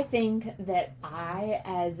 I think that I,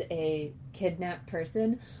 as a kidnapped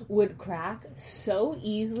person, would crack so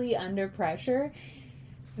easily under pressure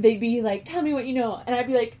they'd be like, tell me what you know. And I'd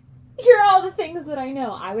be like, here are all the things that I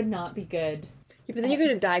know. I would not be good. Yeah, but then you're going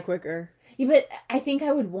to die quicker. Yeah, but I think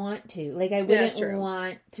I would want to. Like, I wouldn't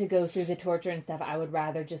want to go through the torture and stuff. I would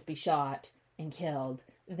rather just be shot and killed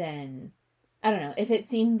than... I don't know. If it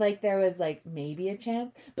seemed like there was, like, maybe a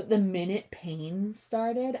chance. But the minute pain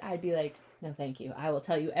started, I'd be like, no, thank you. I will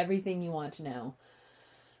tell you everything you want to know.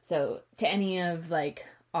 So, to any of, like,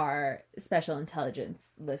 our special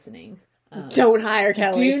intelligence listening... don't hire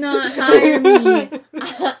Kelly. Do not hire me.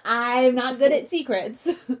 I'm not good at secrets.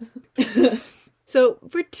 So,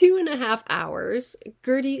 for 2.5 hours,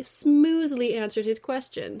 Gertie smoothly answered his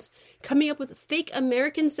questions, coming up with fake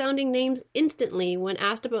American-sounding names instantly when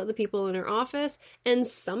asked about the people in her office, and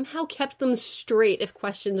somehow kept them straight if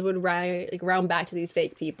questions would round back to these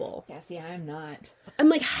fake people. Yeah, see, I'm not. I'm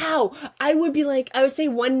like, how? I would say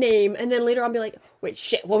one name, and then later on be like, wait,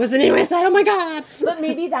 shit, what was the name I said? Oh my god! But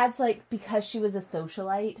maybe that's, like, because she was a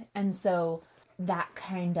socialite, and so that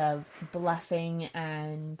kind of bluffing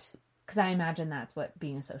and... Because I imagine that's what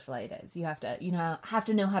being a socialite is. You have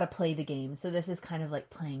to know how to play the game. So this is kind of like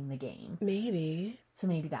playing the game. Maybe. So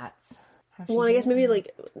maybe that's how she Well, I guess maybe like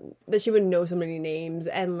that she would know so many names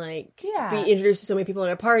and like be introduced to so many people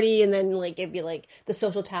at a party, and then like it'd be like the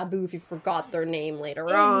social taboo if you forgot their name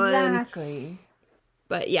later on. Exactly.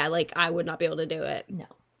 But yeah, like I would not be able to do it. No.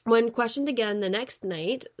 When questioned again the next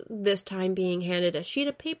night, this time being handed a sheet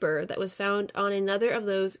of paper that was found on another of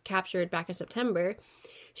those captured back in September,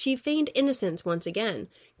 she feigned innocence once again,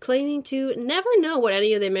 claiming to never know what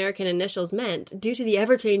any of the American initials meant due to the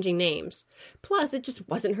ever-changing names. Plus, it just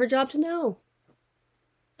wasn't her job to know.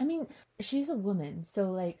 I mean, she's a woman, so,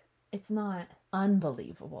 like, it's not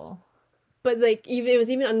unbelievable. But, like, it was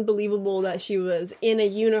even unbelievable that she was in a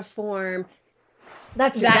uniform...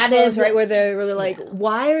 That is right where they're like,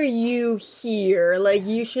 why are you here? Like,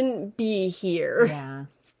 you shouldn't be here. Yeah.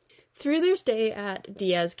 Through their stay at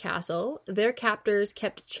Diaz Castle, their captors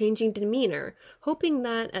kept changing demeanor, hoping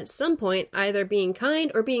that at some point either being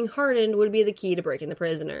kind or being hardened would be the key to breaking the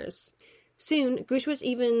prisoners. Soon, Gushwitz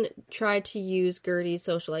even tried to use Gertie's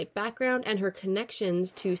socialite background and her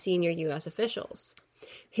connections to senior U.S. officials.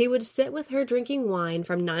 He would sit with her drinking wine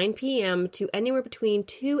from 9 p.m. to anywhere between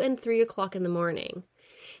 2 and 3 o'clock in the morning.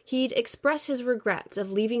 He'd express his regrets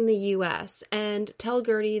of leaving the U.S. and tell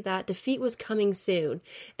Gertie that defeat was coming soon,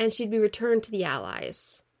 and she'd be returned to the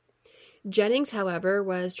Allies. Jennings, however,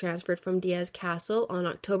 was transferred from Diaz Castle on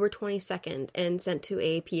October 22nd and sent to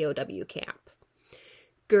a POW camp.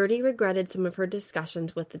 Gertie regretted some of her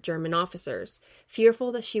discussions with the German officers,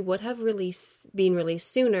 fearful that she would have been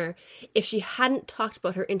released sooner if she hadn't talked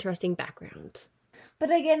about her interesting background. But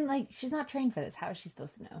again, like, she's not trained for this. How is she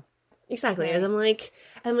supposed to know? Exactly. As I'm like,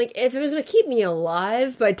 if it was going to keep me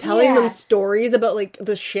alive by telling them stories about, like,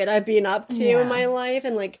 the shit I've been up to in my life,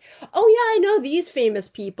 and, like, oh, yeah, I know these famous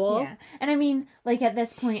people. Yeah. And I mean, like, at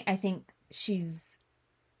this point, I think she's,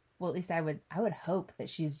 well, at least I would hope that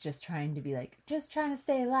she's just trying to be, like, just trying to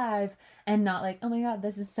stay alive, and not like, oh my god,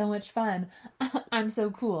 this is so much fun. I'm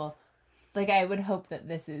so cool. Like, I would hope that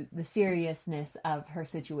this is, the seriousness of her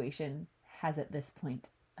situation has at this point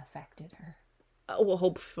affected her. Well,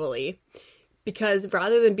 hopefully. Because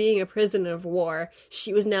rather than being a prisoner of war,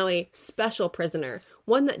 she was now a special prisoner.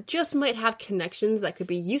 One that just might have connections that could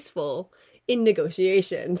be useful in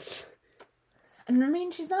negotiations. And I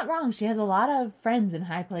mean, she's not wrong. She has a lot of friends in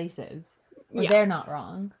high places. Or they're not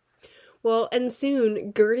wrong. Well, and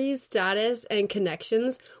soon, Gertie's status and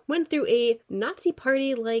connections went through a Nazi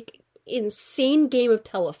party-like insane game of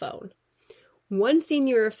telephone. One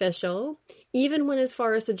senior official even went as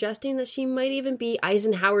far as suggesting that she might even be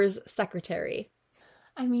Eisenhower's secretary.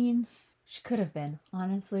 I mean, she could have been,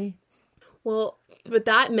 honestly. Well, but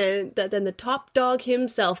that meant that then the top dog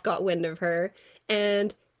himself got wind of her,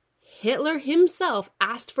 and Hitler himself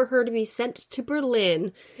asked for her to be sent to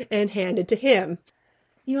Berlin and handed to him.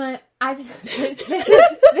 You know what?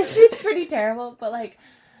 This is pretty terrible, but, like,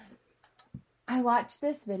 I watched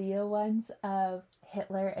this video once of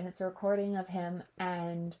Hitler, and it's a recording of him,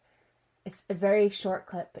 and it's a very short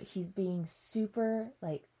clip, but he's being super,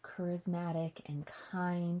 like, charismatic and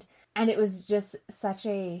kind, and it was just such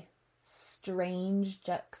a strange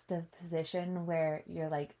juxtaposition where you're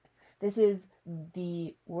like, this is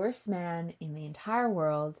the worst man in the entire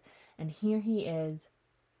world, and here he is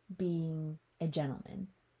being a gentleman.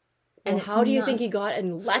 And how do you think he got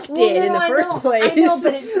elected in the first place? I know,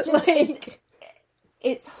 but it's just,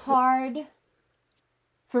 it's hard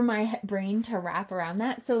for my brain to wrap around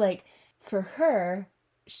that. So, like, for her,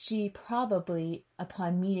 she probably,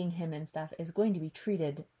 upon meeting him and stuff, is going to be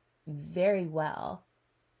treated very well,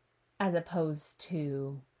 as opposed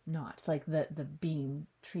to not. Like, the being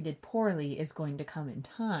treated poorly is going to come in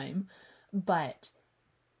time. But,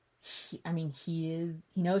 he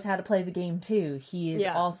knows how to play the game, too. He is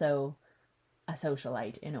also a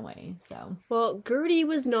socialite, in a way, so. Well, Gertie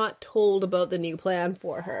was not told about the new plan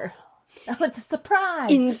for her. Oh, it's a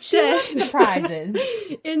surprise! Instead, she loves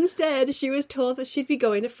surprises! Instead, she was told that she'd be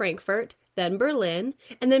going to Frankfurt, then Berlin,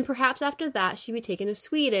 and then perhaps after that she'd be taken to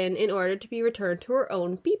Sweden in order to be returned to her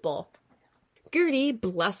own people. Gertie,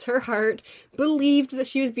 bless her heart, believed that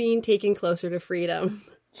she was being taken closer to freedom.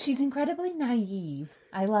 She's incredibly naive.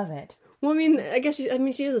 I love it. Well, I guess she is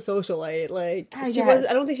a socialite. Like, I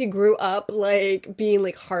don't think she grew up, like, being,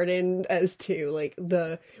 like, hardened as to, like,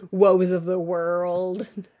 the woes of the world.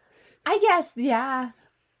 I guess, yeah.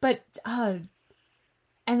 But, and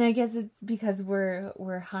I guess it's because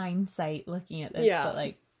we're hindsight looking at this, but,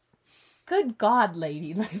 like, good God,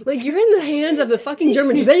 lady. Like, you're in the hands of the fucking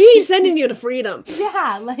Germans. They ain't sending you to freedom.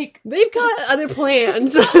 Yeah, like... They've got other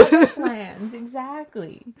plans.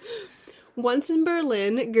 Exactly. Once in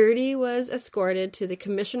Berlin, Gertie was escorted to the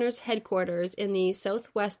commissioner's headquarters in the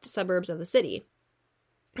southwest suburbs of the city.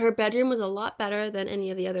 Her bedroom was a lot better than any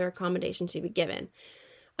of the other accommodations she'd been given,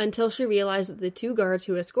 until she realized that the 2 guards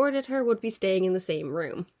who escorted her would be staying in the same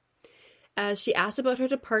room. As she asked about her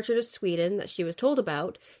departure to Sweden that she was told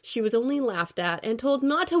about, she was only laughed at and told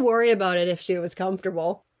not to worry about it if she was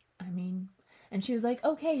comfortable. And she was like,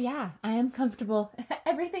 okay, yeah, I am comfortable.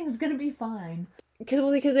 Everything's gonna be fine.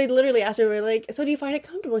 Because they literally asked her, like, so do you find it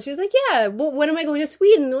comfortable? She was like, yeah, well, when am I going to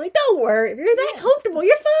Sweden? And they're like, don't worry. If you're that comfortable,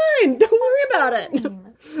 you're fine. Don't worry about it.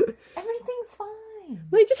 Everything's fine.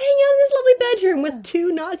 Like, just hang out in this lovely bedroom with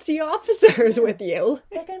 2 Nazi officers with you.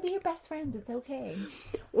 They're going to be your best friends. It's okay.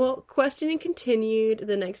 Well, questioning continued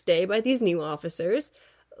the next day by these new officers,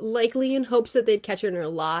 likely in hopes that they'd catch her in her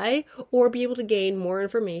lie or be able to gain more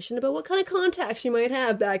information about what kind of contacts she might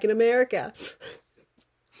have back in America.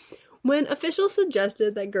 When officials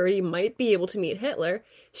suggested that Gertie might be able to meet Hitler,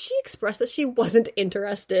 she expressed that she wasn't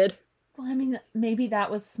interested. Well, maybe that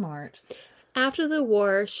was smart. After the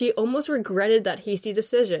war, she almost regretted that hasty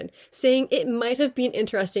decision, saying it might have been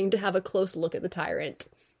interesting to have a close look at the tyrant.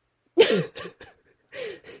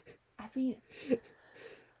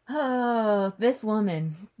 Oh, this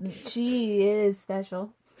woman. She is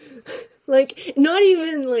special. Like, not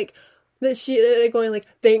even, like... that she going like,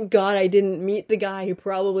 thank God I didn't meet the guy who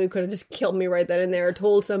probably could have just killed me right then and there, or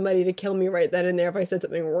told somebody to kill me right then and there if I said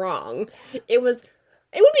something wrong. It would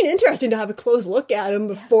be interesting to have a close look at him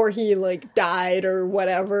before he, like, died or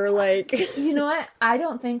whatever, like. You know what? I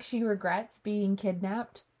don't think she regrets being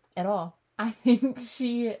kidnapped at all. I think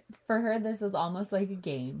for her, this is almost like a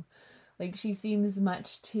game. Like, she seems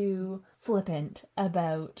much too flippant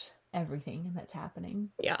about everything that's happening.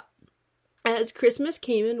 Yeah. As Christmas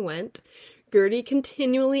came and went, Gertie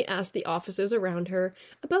continually asked the officers around her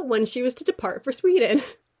about when she was to depart for Sweden.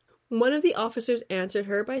 One of the officers answered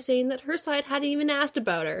her by saying that her side hadn't even asked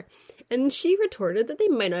about her, and she retorted that they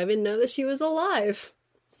might not even know that she was alive.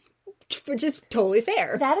 Which is totally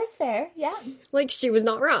fair. That is fair, yeah. Like, she was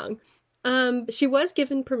not wrong. She was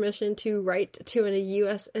given permission to write to a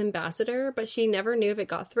U.S. ambassador, but she never knew if it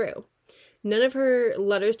got through. None of her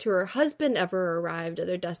letters to her husband ever arrived at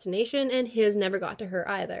their destination, and his never got to her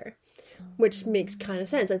either. Which makes kind of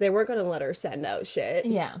sense. Like, they weren't going to let her send out shit.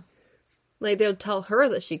 Yeah. Like, they would tell her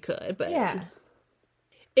that she could, but... Yeah.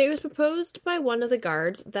 It was proposed by one of the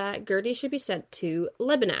guards that Gertie should be sent to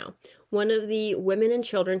Legendre, one of the women and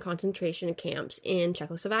children concentration camps in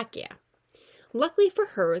Czechoslovakia. Luckily for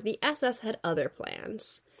her, the SS had other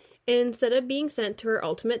plans. Instead of being sent to her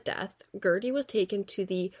ultimate death, Gertie was taken to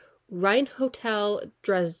the Rhine Hotel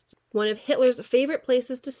Dresden, one of Hitler's favorite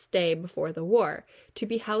places to stay before the war, to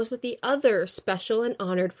be housed with the other special and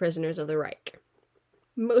honored prisoners of the Reich.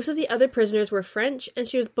 Most of the other prisoners were French, and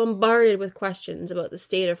she was bombarded with questions about the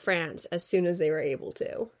state of France as soon as they were able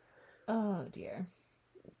to. Oh, dear.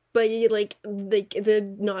 But, like,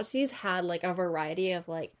 the Nazis had, like, a variety of,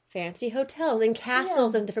 like, fancy hotels and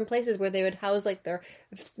castles and different places where they would house, like, their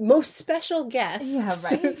most special guests. Yeah,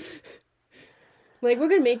 right? Like, we're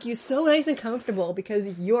going to make you so nice and comfortable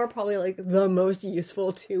because you're probably, like, the most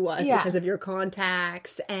useful to us because of your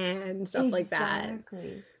contacts and stuff like that.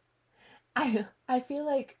 Exactly. I feel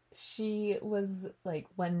like she was, like,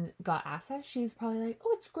 when got asked that, she's probably like,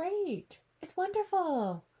 oh, it's great. It's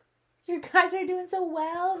wonderful. You guys are doing so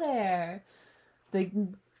well there. Like,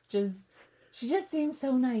 she just seems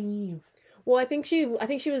so naive. Well, I think she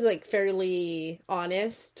was, like, fairly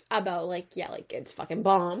honest about, like, yeah, like, it's fucking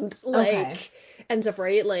bombed, like, and stuff,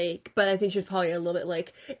 right? Like, but I think she was probably a little bit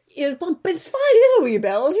like, it's bombed, but it's fine, you know you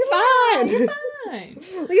bells, you're fine. You're fine. It's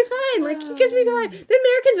fine. You guys be fine. The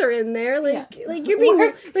Americans are in there. You're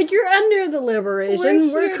being you're under the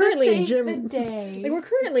liberation. We're currently in Germany. We're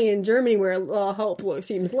currently in Germany where hope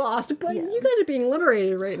seems lost, but you guys are being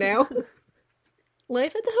liberated right now.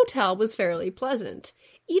 Life at the hotel was fairly pleasant,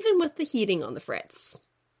 even with the heating on the fritz.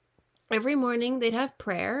 Every morning they'd have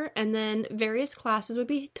prayer, and then various classes would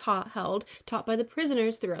be taught by the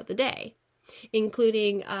prisoners throughout the day,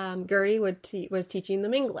 including Gertie was teaching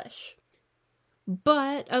them English.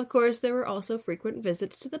 But, of course, there were also frequent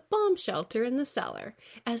visits to the bomb shelter in the cellar,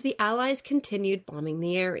 as the Allies continued bombing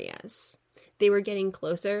the areas. They were getting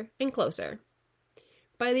closer and closer.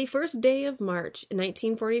 By the first day of March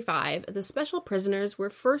 1945, the special prisoners were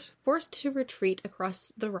forced to retreat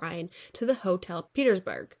across the Rhine to the Hotel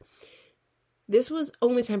Petersburg. This was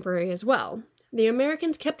only temporary as well. The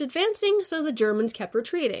Americans kept advancing, so the Germans kept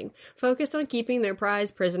retreating, focused on keeping their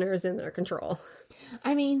prized prisoners in their control.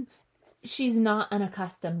 I mean, she's not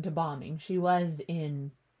unaccustomed to bombing. She was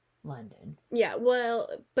in London. Yeah, well,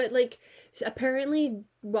 but, apparently,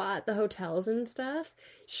 at the hotels and stuff,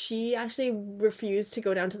 she actually refused to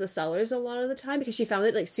go down to the cellars a lot of the time because she found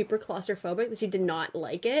it, super claustrophobic, that she did not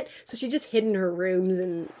like it, so she just hid in her rooms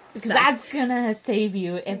and because that's gonna save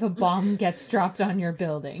you if a bomb gets dropped on your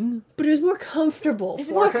building. But it was more comfortable It's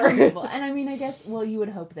for more her. comfortable. And I mean, I guess, you would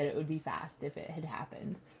hope that it would be fast if it had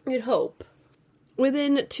happened. You'd hope.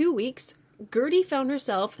 Within 2 weeks, Gertie found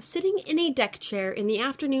herself sitting in a deck chair in the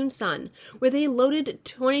afternoon sun with a loaded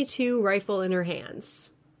 .22 rifle in her hands.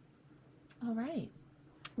 All right.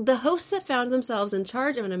 The hosts that found themselves in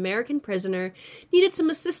charge of an American prisoner needed some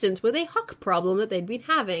assistance with a hawk problem that they'd been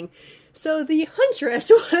having. So the huntress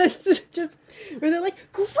was just, they're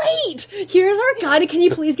like, great! Here's our gun, can you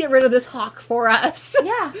please get rid of this hawk for us?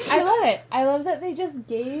 Yeah, I love it. I love that they just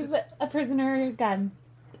gave a prisoner a gun.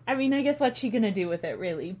 I mean, I guess what's she gonna do with it,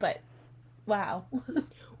 really? But, wow.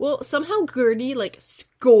 Well, somehow Gertie,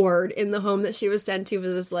 scored in the home that she was sent to for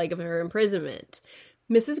this leg of her imprisonment.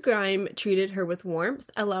 Mrs. Grime treated her with warmth,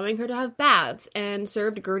 allowing her to have baths, and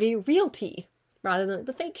served Gertie real tea, rather than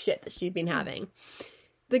the fake shit that she'd been having.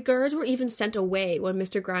 The guards were even sent away when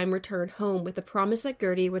Mr. Grime returned home with the promise that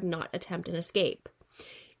Gertie would not attempt an escape.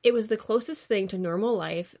 It was the closest thing to normal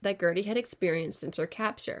life that Gertie had experienced since her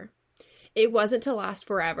capture. It wasn't to last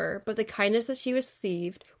forever, but the kindness that she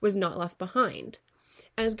received was not left behind.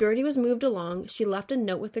 As Gertie was moved along, she left a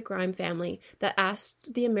note with the Grime family that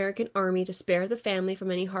asked the American army to spare the family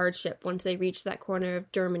from any hardship once they reached that corner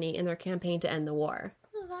of Germany in their campaign to end the war.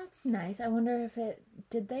 Oh, that's nice. I wonder if it...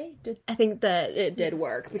 Did I think that it did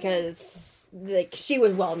work because, she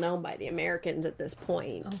was well known by the Americans at this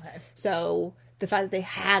point. Okay. So the fact that they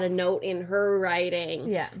had a note in her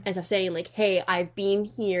writing and stuff saying, hey, I've been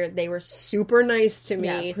here. They were super nice to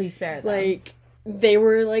me. Yeah, please spare them. They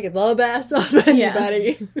were, the best of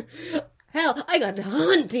anybody. Yeah. Hell, I got to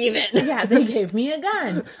hunt, even. Yeah, they gave me a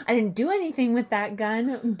gun. I didn't do anything with that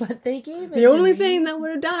gun, but they gave it to me. The only thing that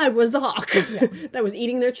would have died was the hawk that was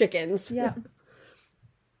eating their chickens. Yeah.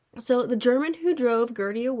 So the German who drove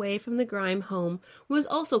Gertie away from the Grime home was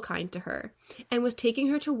also kind to her, and was taking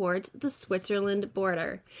her towards the Switzerland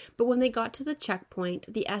border. But when they got to the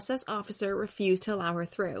checkpoint, the SS officer refused to allow her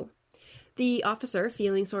through. The officer,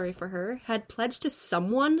 feeling sorry for her, had pledged to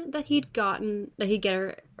someone that he'd get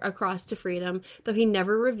her across to freedom, though he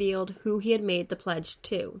never revealed who he had made the pledge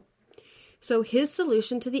to. So his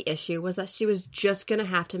solution to the issue was that she was just going to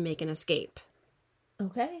have to make an escape.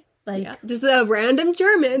 Okay. Just a random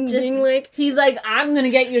German being he's I'm going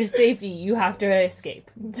to get you to safety. You have to escape.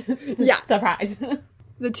 Yeah. Surprise.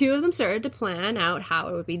 The two of them started to plan out how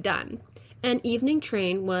it would be done. An evening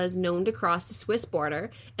train was known to cross the Swiss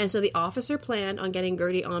border, and so the officer planned on getting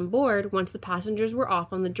Gertie on board once the passengers were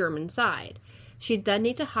off on the German side. She'd then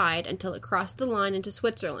need to hide until it crossed the line into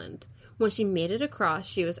Switzerland. When she made it across,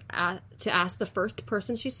 she was to ask the first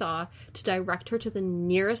person she saw to direct her to the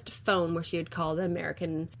nearest phone where she would call the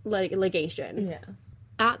American legation. Yeah.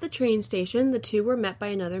 At the train station, the two were met by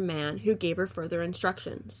another man who gave her further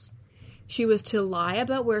instructions. She was to lie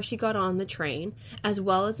about where she got on the train, as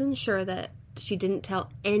well as ensure that she didn't tell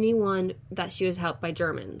anyone that she was helped by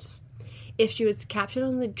Germans. If she was captured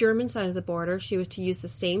on the German side of the border, she was to use the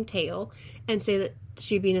same tale and say that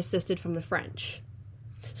she'd been assisted from the French.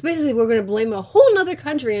 So basically, we're going to blame a whole other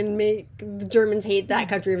country and make the Germans hate that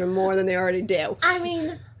country even more than they already do. I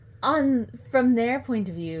mean, from their point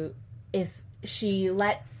of view, if she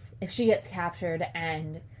gets captured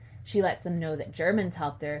and she lets them know that Germans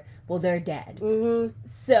helped her. Well, they're dead. Mm-hmm.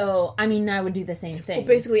 So, I mean, I would do the same thing. Well,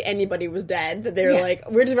 basically anybody was dead, but they were like,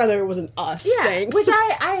 we'd just rather it wasn't us, thanks. Which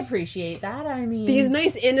I appreciate that. I mean... These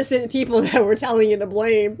nice, innocent people that were telling you to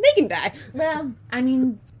blame, they can die. Well, I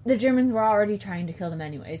mean, the Germans were already trying to kill them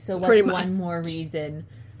anyway, so what's one more reason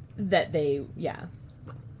that they... Yeah.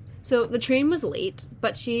 So, the train was late,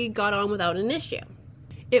 but she got on without an issue.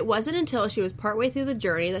 It wasn't until she was partway through the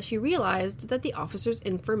journey that she realized that the officer's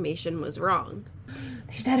information was wrong.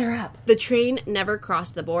 They set her up. The train never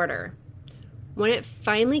crossed the border. When it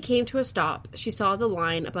finally came to a stop, she saw the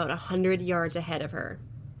line about 100 yards ahead of her.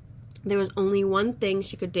 There was only one thing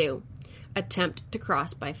she could do: attempt to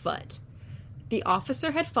cross by foot. The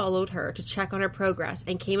officer had followed her to check on her progress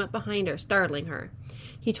and came up behind her, startling her.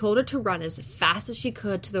 He told her to run as fast as she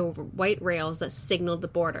could to the white rails that signaled the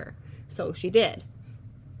border. So she did.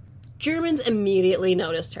 Germans immediately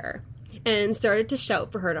noticed her and started to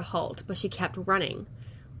shout for her to halt, but she kept running.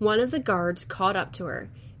 One of the guards caught up to her,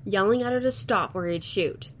 yelling at her to stop or he'd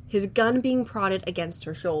shoot, his gun being prodded against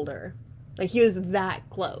her shoulder. Like, he was that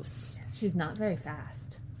close. She's not very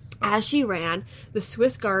fast. As she ran, the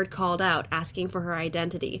Swiss guard called out, asking for her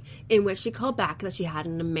identity, in which she called back that she had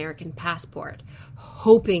an American passport,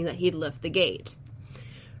 hoping that he'd lift the gate.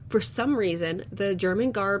 For some reason, the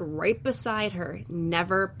German guard right beside her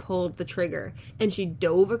never pulled the trigger, and she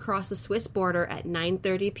dove across the Swiss border at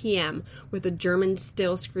 9:30 p.m. with the Germans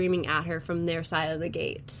still screaming at her from their side of the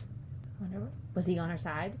gate. Was he on her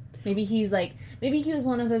side? Maybe he was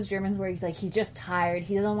one of those Germans where he's like, he's just tired,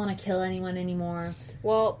 he doesn't want to kill anyone anymore.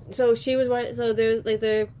 Well, so there's, like,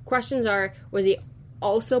 the questions are, was he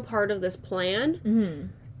also part of this plan? Mm-hmm.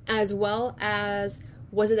 As well as...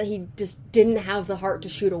 was it that he just didn't have the heart to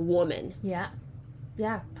shoot a woman? Yeah.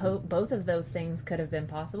 Yeah, both of those things could have been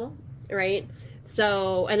possible. Right?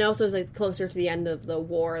 So, and also it's like closer to the end of the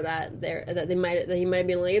war that he might have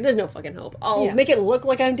been like, there's no fucking hope. I'll make it look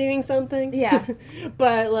like I'm doing something. Yeah.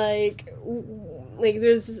 But like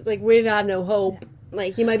there's like, we have no hope. Yeah.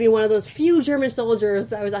 Like, he might be one of those few German soldiers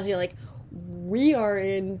that was actually like, we are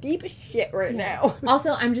in deep shit right now.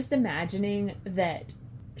 Also, I'm just imagining that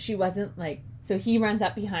she wasn't like, so he runs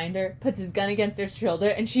up behind her, puts his gun against her shoulder,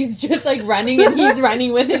 and she's just, like, running, and he's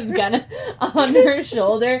running with his gun on her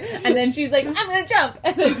shoulder, and then she's like, I'm gonna jump,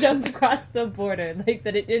 and then jumps across the border. Like,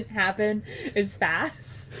 that it didn't happen as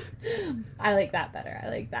fast. I like that better. I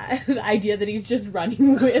like that. The idea that he's just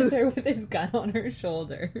running with her with his gun on her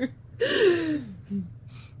shoulder.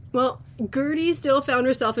 Well, Gertie still found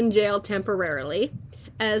herself in jail temporarily,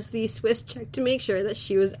 as the Swiss checked to make sure that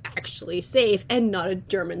she was actually safe and not a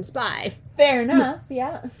German spy. Fair enough,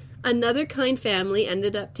 yeah. Another kind family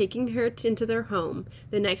ended up taking her into their home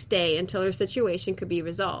the next day until her situation could be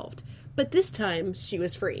resolved. But this time, she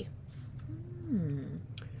was free.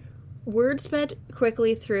 Word spread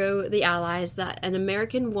quickly through the Allies that an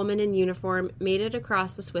American woman in uniform made it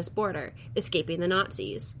across the Swiss border, escaping the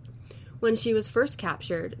Nazis. When she was first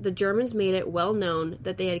captured, the Germans made it well known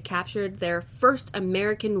that they had captured their first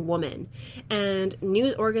American woman, and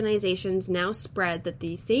news organizations now spread that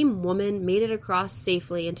the same woman made it across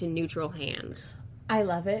safely into neutral hands. I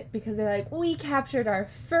love it, because they're like, we captured our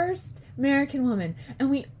first American woman,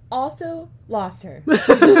 and we also lost her.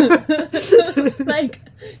 Like,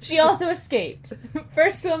 she also escaped.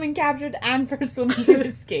 First woman captured and first woman to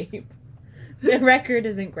escape. The record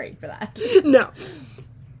isn't great for that. No.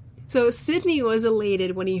 So Sidney was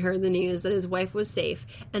elated when he heard the news that his wife was safe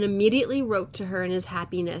and immediately wrote to her in his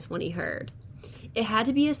happiness when he heard. It had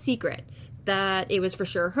to be a secret that it was for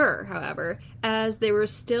sure her, however, as there were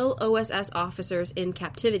still OSS officers in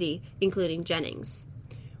captivity, including Jennings.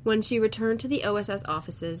 When she returned to the OSS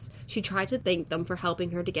offices, she tried to thank them for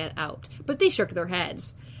helping her to get out, but they shook their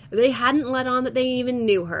heads. They hadn't let on that they even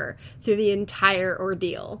knew her through the entire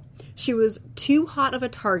ordeal. She was too hot of a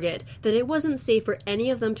target that it wasn't safe for any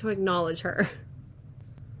of them to acknowledge her.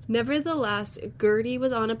 Nevertheless, Gertie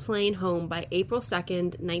was on a plane home by April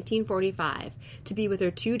 2nd, 1945, to be with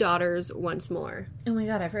her 2 daughters once more. Oh my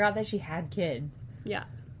god, I forgot that she had kids. Yeah.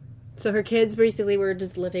 So her kids basically were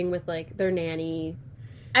just living with, like, their nanny.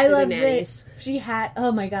 I love that she had...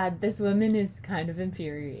 Oh my god, this woman is kind of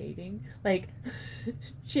infuriating. Like,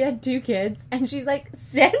 she had 2 kids, and she's like,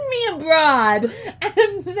 send me abroad!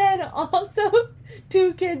 And then also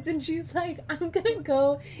 2 kids, and she's like, I'm gonna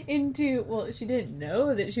go into... Well, she didn't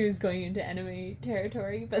know that she was going into enemy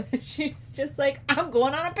territory, but she's just like, I'm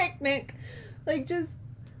going on a picnic! Like, just...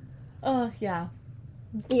 Oh, yeah.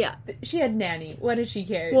 Yeah. She had nanny. What does she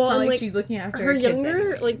care? Well, it's not like like, she's looking after her kids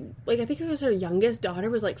younger, anyways. like I think it was her youngest daughter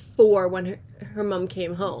was like 4 when her mom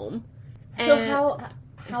came home. So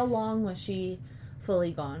how long was she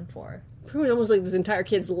fully gone for? Pretty much almost like this entire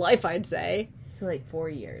kid's life, I'd say. So, like, 4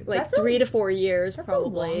 years. Like, that's 3 to 4 years, that's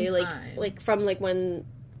probably. a long time. Like, from, like, when...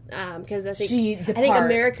 Because I think... She I think departs.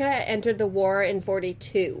 America entered the war in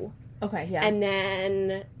 42. Okay, yeah. And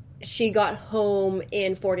then she got home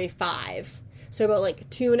in 45. So about, like,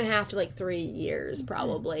 2.5 to, like, 3 years,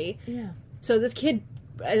 probably. Yeah. So this kid...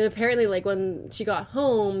 And apparently, like, when she got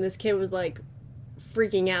home, this kid was, like,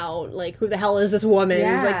 freaking out. Like, who the hell is this woman?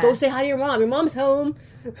 Yeah. He's like, go say hi to your mom. Your mom's home.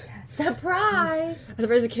 Surprise! As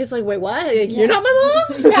far as the kid's like, wait, what? Like, you're not my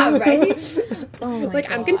mom? Yeah, right? Oh my like,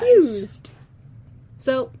 gosh. I'm confused.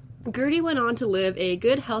 So, Gertie went on to live a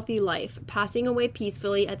good, healthy life, passing away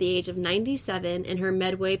peacefully at the age of 97 in her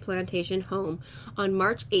Medway plantation home on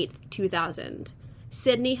March 8th, 2000.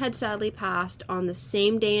 Sydney had sadly passed on the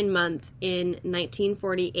same day and month in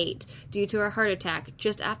 1948 due to a heart attack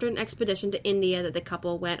just after an expedition to India that the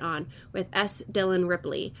couple went on with S. Dillon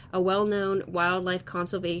Ripley, a well-known wildlife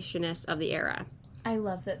conservationist of the era. I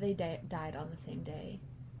love that they died on the same day.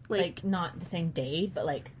 Like, not the same day, but,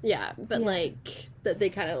 like... Yeah, but, like, that they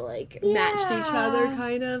kind of, like, matched each other,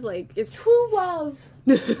 kind of. Like, it's... True love!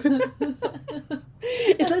 It's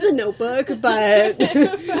like The Notebook, but...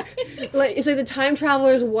 Right. Like, it's like the time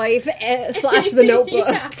traveler's wife slash The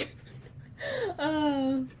Notebook.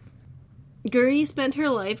 Yeah. Gertie spent her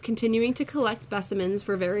life continuing to collect specimens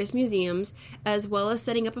for various museums, as well as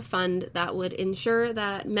setting up a fund that would ensure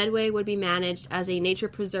that Medway would be managed as a nature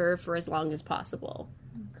preserve for as long as possible.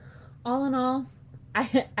 All in all,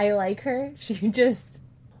 I like her. She just...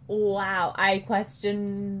 Wow. I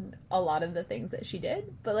question a lot of the things that she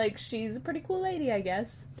did, but, like, she's a pretty cool lady, I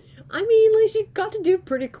guess. I mean, like, she got to do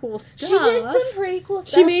pretty cool stuff. She did some pretty cool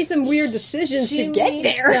stuff. She made some weird decisions to get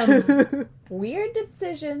there. Some weird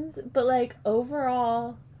decisions, but, like,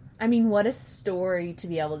 overall, I mean, what a story to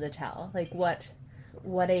be able to tell. Like, what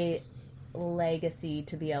a legacy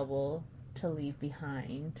to be able to leave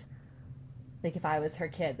behind. Like, if I was her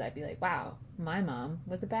kids, I'd be like, wow, my mom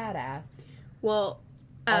was a badass. Well...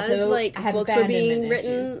 Also, as, like, books were being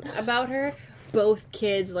written issues. about her, both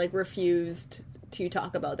kids, like, refused to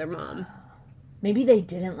talk about their mom. Maybe they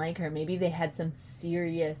didn't like her. Maybe they had some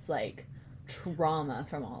serious, like, trauma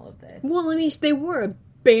from all of this. Well, I mean, they were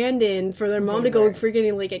abandoned for their mom to go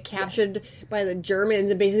freaking, like, get captured by the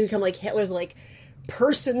Germans and basically become, like, Hitler's, like,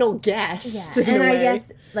 personal guest. Yeah, and I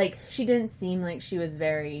guess, like, she didn't seem like she was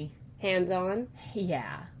very... hands-on?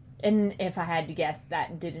 Yeah. And if I had to guess,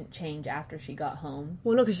 that didn't change after she got home.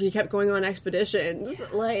 Well, no, because she kept going on expeditions,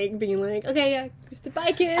 like, being like, okay, yeah,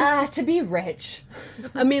 bye, kids. To be rich.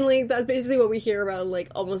 I mean, like, that's basically what we hear about, like,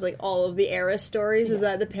 almost, like, all of the era stories, is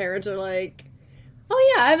that the parents are like,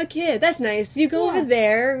 oh, yeah, I have a kid, that's nice, you go over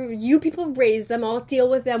there, you people raise them, I'll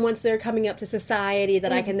deal with them once they're coming up to society,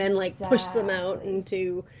 that I can then, like, push them out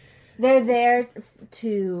into... They're there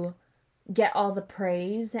to get all the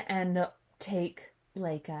praise and take...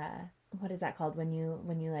 like, what is that called when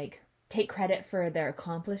you like take credit for their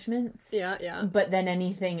accomplishments? Yeah. But then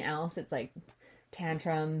anything else, it's like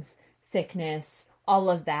tantrums, sickness, all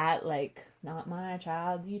of that, like, not my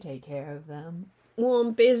child, you take care of them.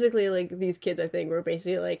 Well, basically, like, these kids, I think, were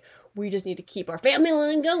basically like, we just need to keep our family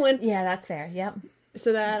line going. Yeah, that's fair, yep.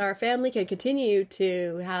 So that our family can continue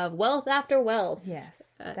to have wealth after wealth. Yes,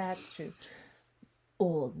 that's true.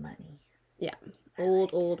 Old money. Yeah,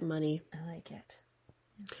 old money. I like it.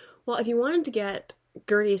 Well, if you wanted to get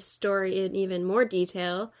Gertie's story in even more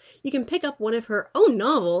detail, you can pick up one of her own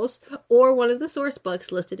novels or one of the source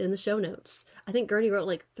books listed in the show notes. I think Gertie wrote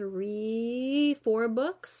like 3-4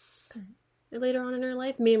 books later on in her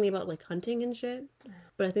life, mainly about like hunting and shit.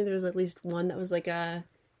 But I think there was at least one that was like a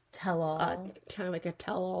tell-all. Kind of like a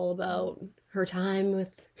tell-all about her time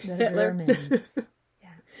with The Hitler. Germans.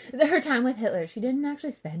 Her time with Hitler. She didn't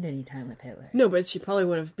actually spend any time with Hitler. No, but she probably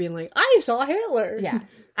would have been like, I saw Hitler. Yeah.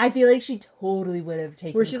 I feel like she totally would have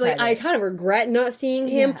taken where she's credit. like, I kind of regret not seeing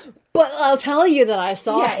him, but I'll tell you that I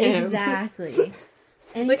saw him. Exactly.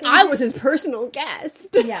 Like, I was his personal guest.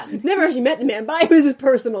 Yeah. Never actually met the man, but I was his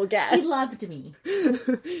personal guest. He loved me.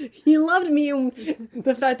 He loved me and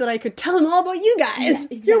the fact that I could tell him all about you guys. Yeah,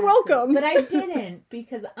 exactly. You're welcome. But I didn't,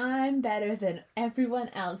 because I'm better than everyone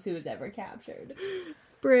else who was ever captured.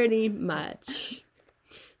 Pretty much.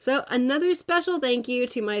 So, another special thank you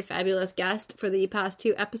to my fabulous guest for the past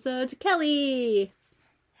 2 episodes, Kelly.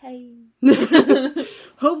 Hey.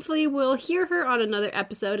 Hopefully we'll hear her on another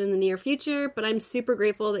episode in the near future, but I'm super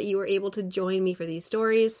grateful that you were able to join me for these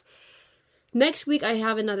stories. Next week, I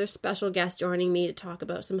have another special guest joining me to talk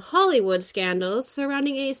about some Hollywood scandals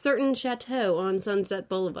surrounding a certain chateau on Sunset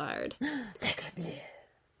Boulevard. Sacre bleu.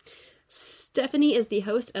 Stephanie is the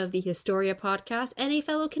host of the Historia podcast and a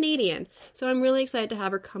fellow Canadian, so I'm really excited to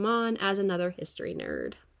have her come on as another history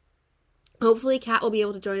nerd. Hopefully Kat will be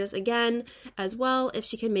able to join us again as well if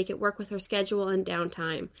she can make it work with her schedule and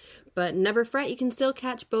downtime. But never fret, you can still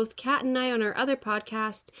catch both Kat and I on our other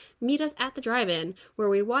podcast, Meet Us at the Drive-In, where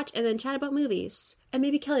we watch and then chat about movies. And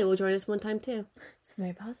maybe Kelly will join us one time too. It's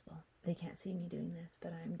very possible. They can't see me doing this,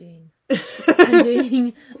 but I'm doing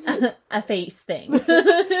a face thing.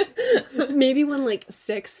 Maybe when like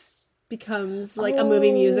 6 becomes like a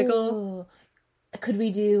movie musical. Could we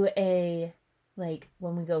do a, like,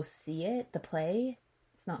 when we go see it, the play?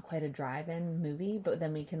 It's not quite a drive-in movie, but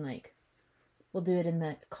then we can we'll do it in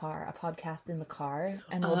the car, a podcast in the car,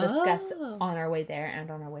 and we'll discuss on our way there and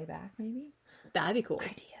on our way back, maybe? That'd be cool.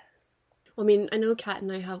 Ideas. Well, I mean, I know Kat and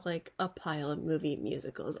I have like a pile of movie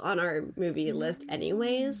musicals on our movie list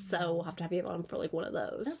anyways, so we'll have to have you on for like one of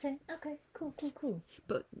those. Okay, cool.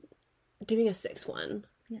 But doing a 6 one,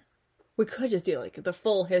 yeah, we could just do like the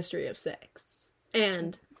full history of 6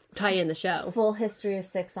 and tie in the show. Full history of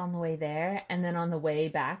 6 on the way there, and then on the way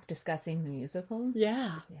back discussing the musical.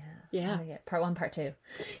 Yeah. Part 1, Part 2.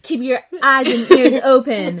 Keep your eyes and ears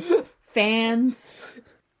open, fans.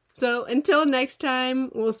 So until next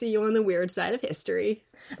time, we'll see you on the weird side of history.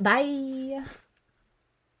 Bye.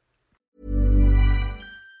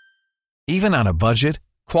 Even on a budget,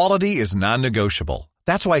 quality is non-negotiable.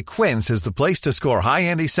 That's why Quince is the place to score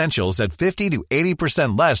high-end essentials at 50 to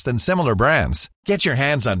 80% less than similar brands. Get your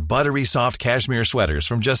hands on buttery soft cashmere sweaters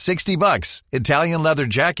from just $60, Italian leather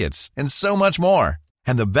jackets, and so much more.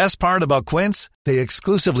 And the best part about Quince, they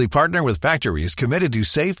exclusively partner with factories committed to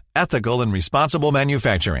safe, ethical, and responsible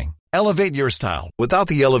manufacturing. Elevate your style without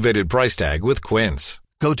the elevated price tag with Quince.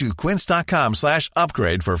 Go to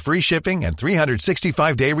quince.com/upgrade for free shipping and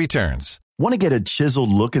 365-day returns. Want to get a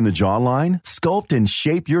chiseled look in the jawline? Sculpt and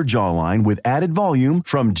shape your jawline with added volume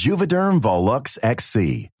from Juvederm Volux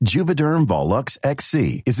XC. Juvederm Volux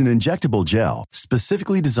XC is an injectable gel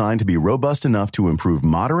specifically designed to be robust enough to improve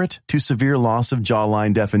moderate to severe loss of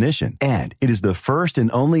jawline definition. And it is the first and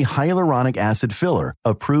only hyaluronic acid filler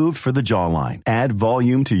approved for the jawline. Add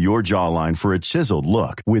volume to your jawline for a chiseled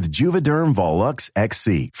look with Juvederm Volux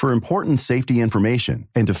XC. For important safety information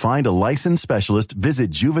and to find a licensed specialist, visit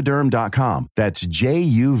Juvederm.com. That's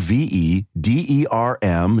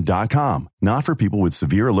Juvederm.com. Not for people with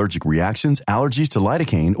severe allergic reactions, allergies to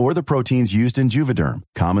lidocaine, or the proteins used in Juvederm.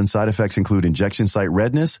 Common side effects include injection site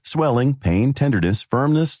redness, swelling, pain, tenderness,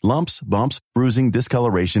 firmness, lumps, bumps, bruising,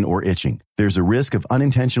 discoloration, or itching. There's a risk of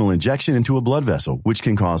unintentional injection into a blood vessel, which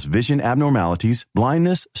can cause vision abnormalities,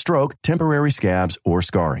 blindness, stroke, temporary scabs, or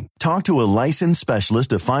scarring. Talk to a licensed specialist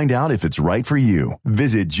to find out if it's right for you.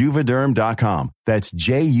 Visit Juvederm.com. That's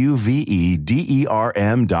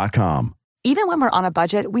Juvederm.com. Even when we're on a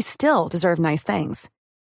budget, we still deserve nice things.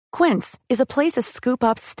 Quince is a place to scoop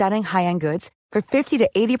up stunning high-end goods for 50 to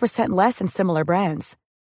 80% less than similar brands.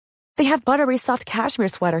 They have buttery soft cashmere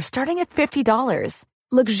sweaters starting at $50,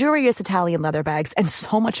 luxurious Italian leather bags, and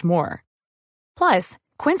so much more. Plus,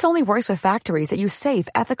 Quince only works with factories that use safe,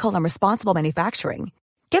 ethical, and responsible manufacturing.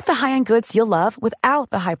 Get the high-end goods you'll love without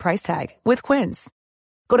the high price tag with Quince.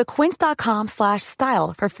 Go to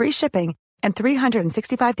quince.com/style for free shipping and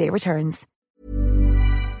 365-day returns.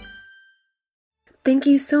 Thank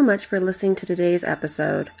you so much for listening to today's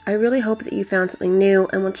episode. I really hope that you found something new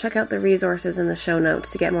and will check out the resources in the show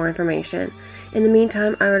notes to get more information. In the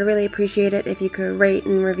meantime, I would really appreciate it if you could rate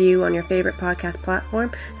and review on your favorite podcast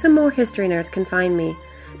platform so more history nerds can find me.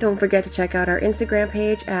 Don't forget to check out our Instagram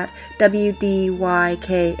page at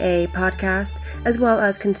WDYKA Podcast, as well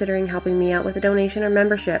as considering helping me out with a donation or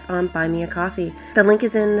membership on Buy Me a Coffee. The link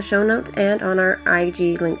is in the show notes and on our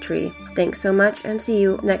IG link tree. Thanks so much, and see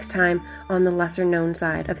you next time on the lesser known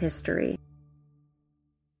side of history.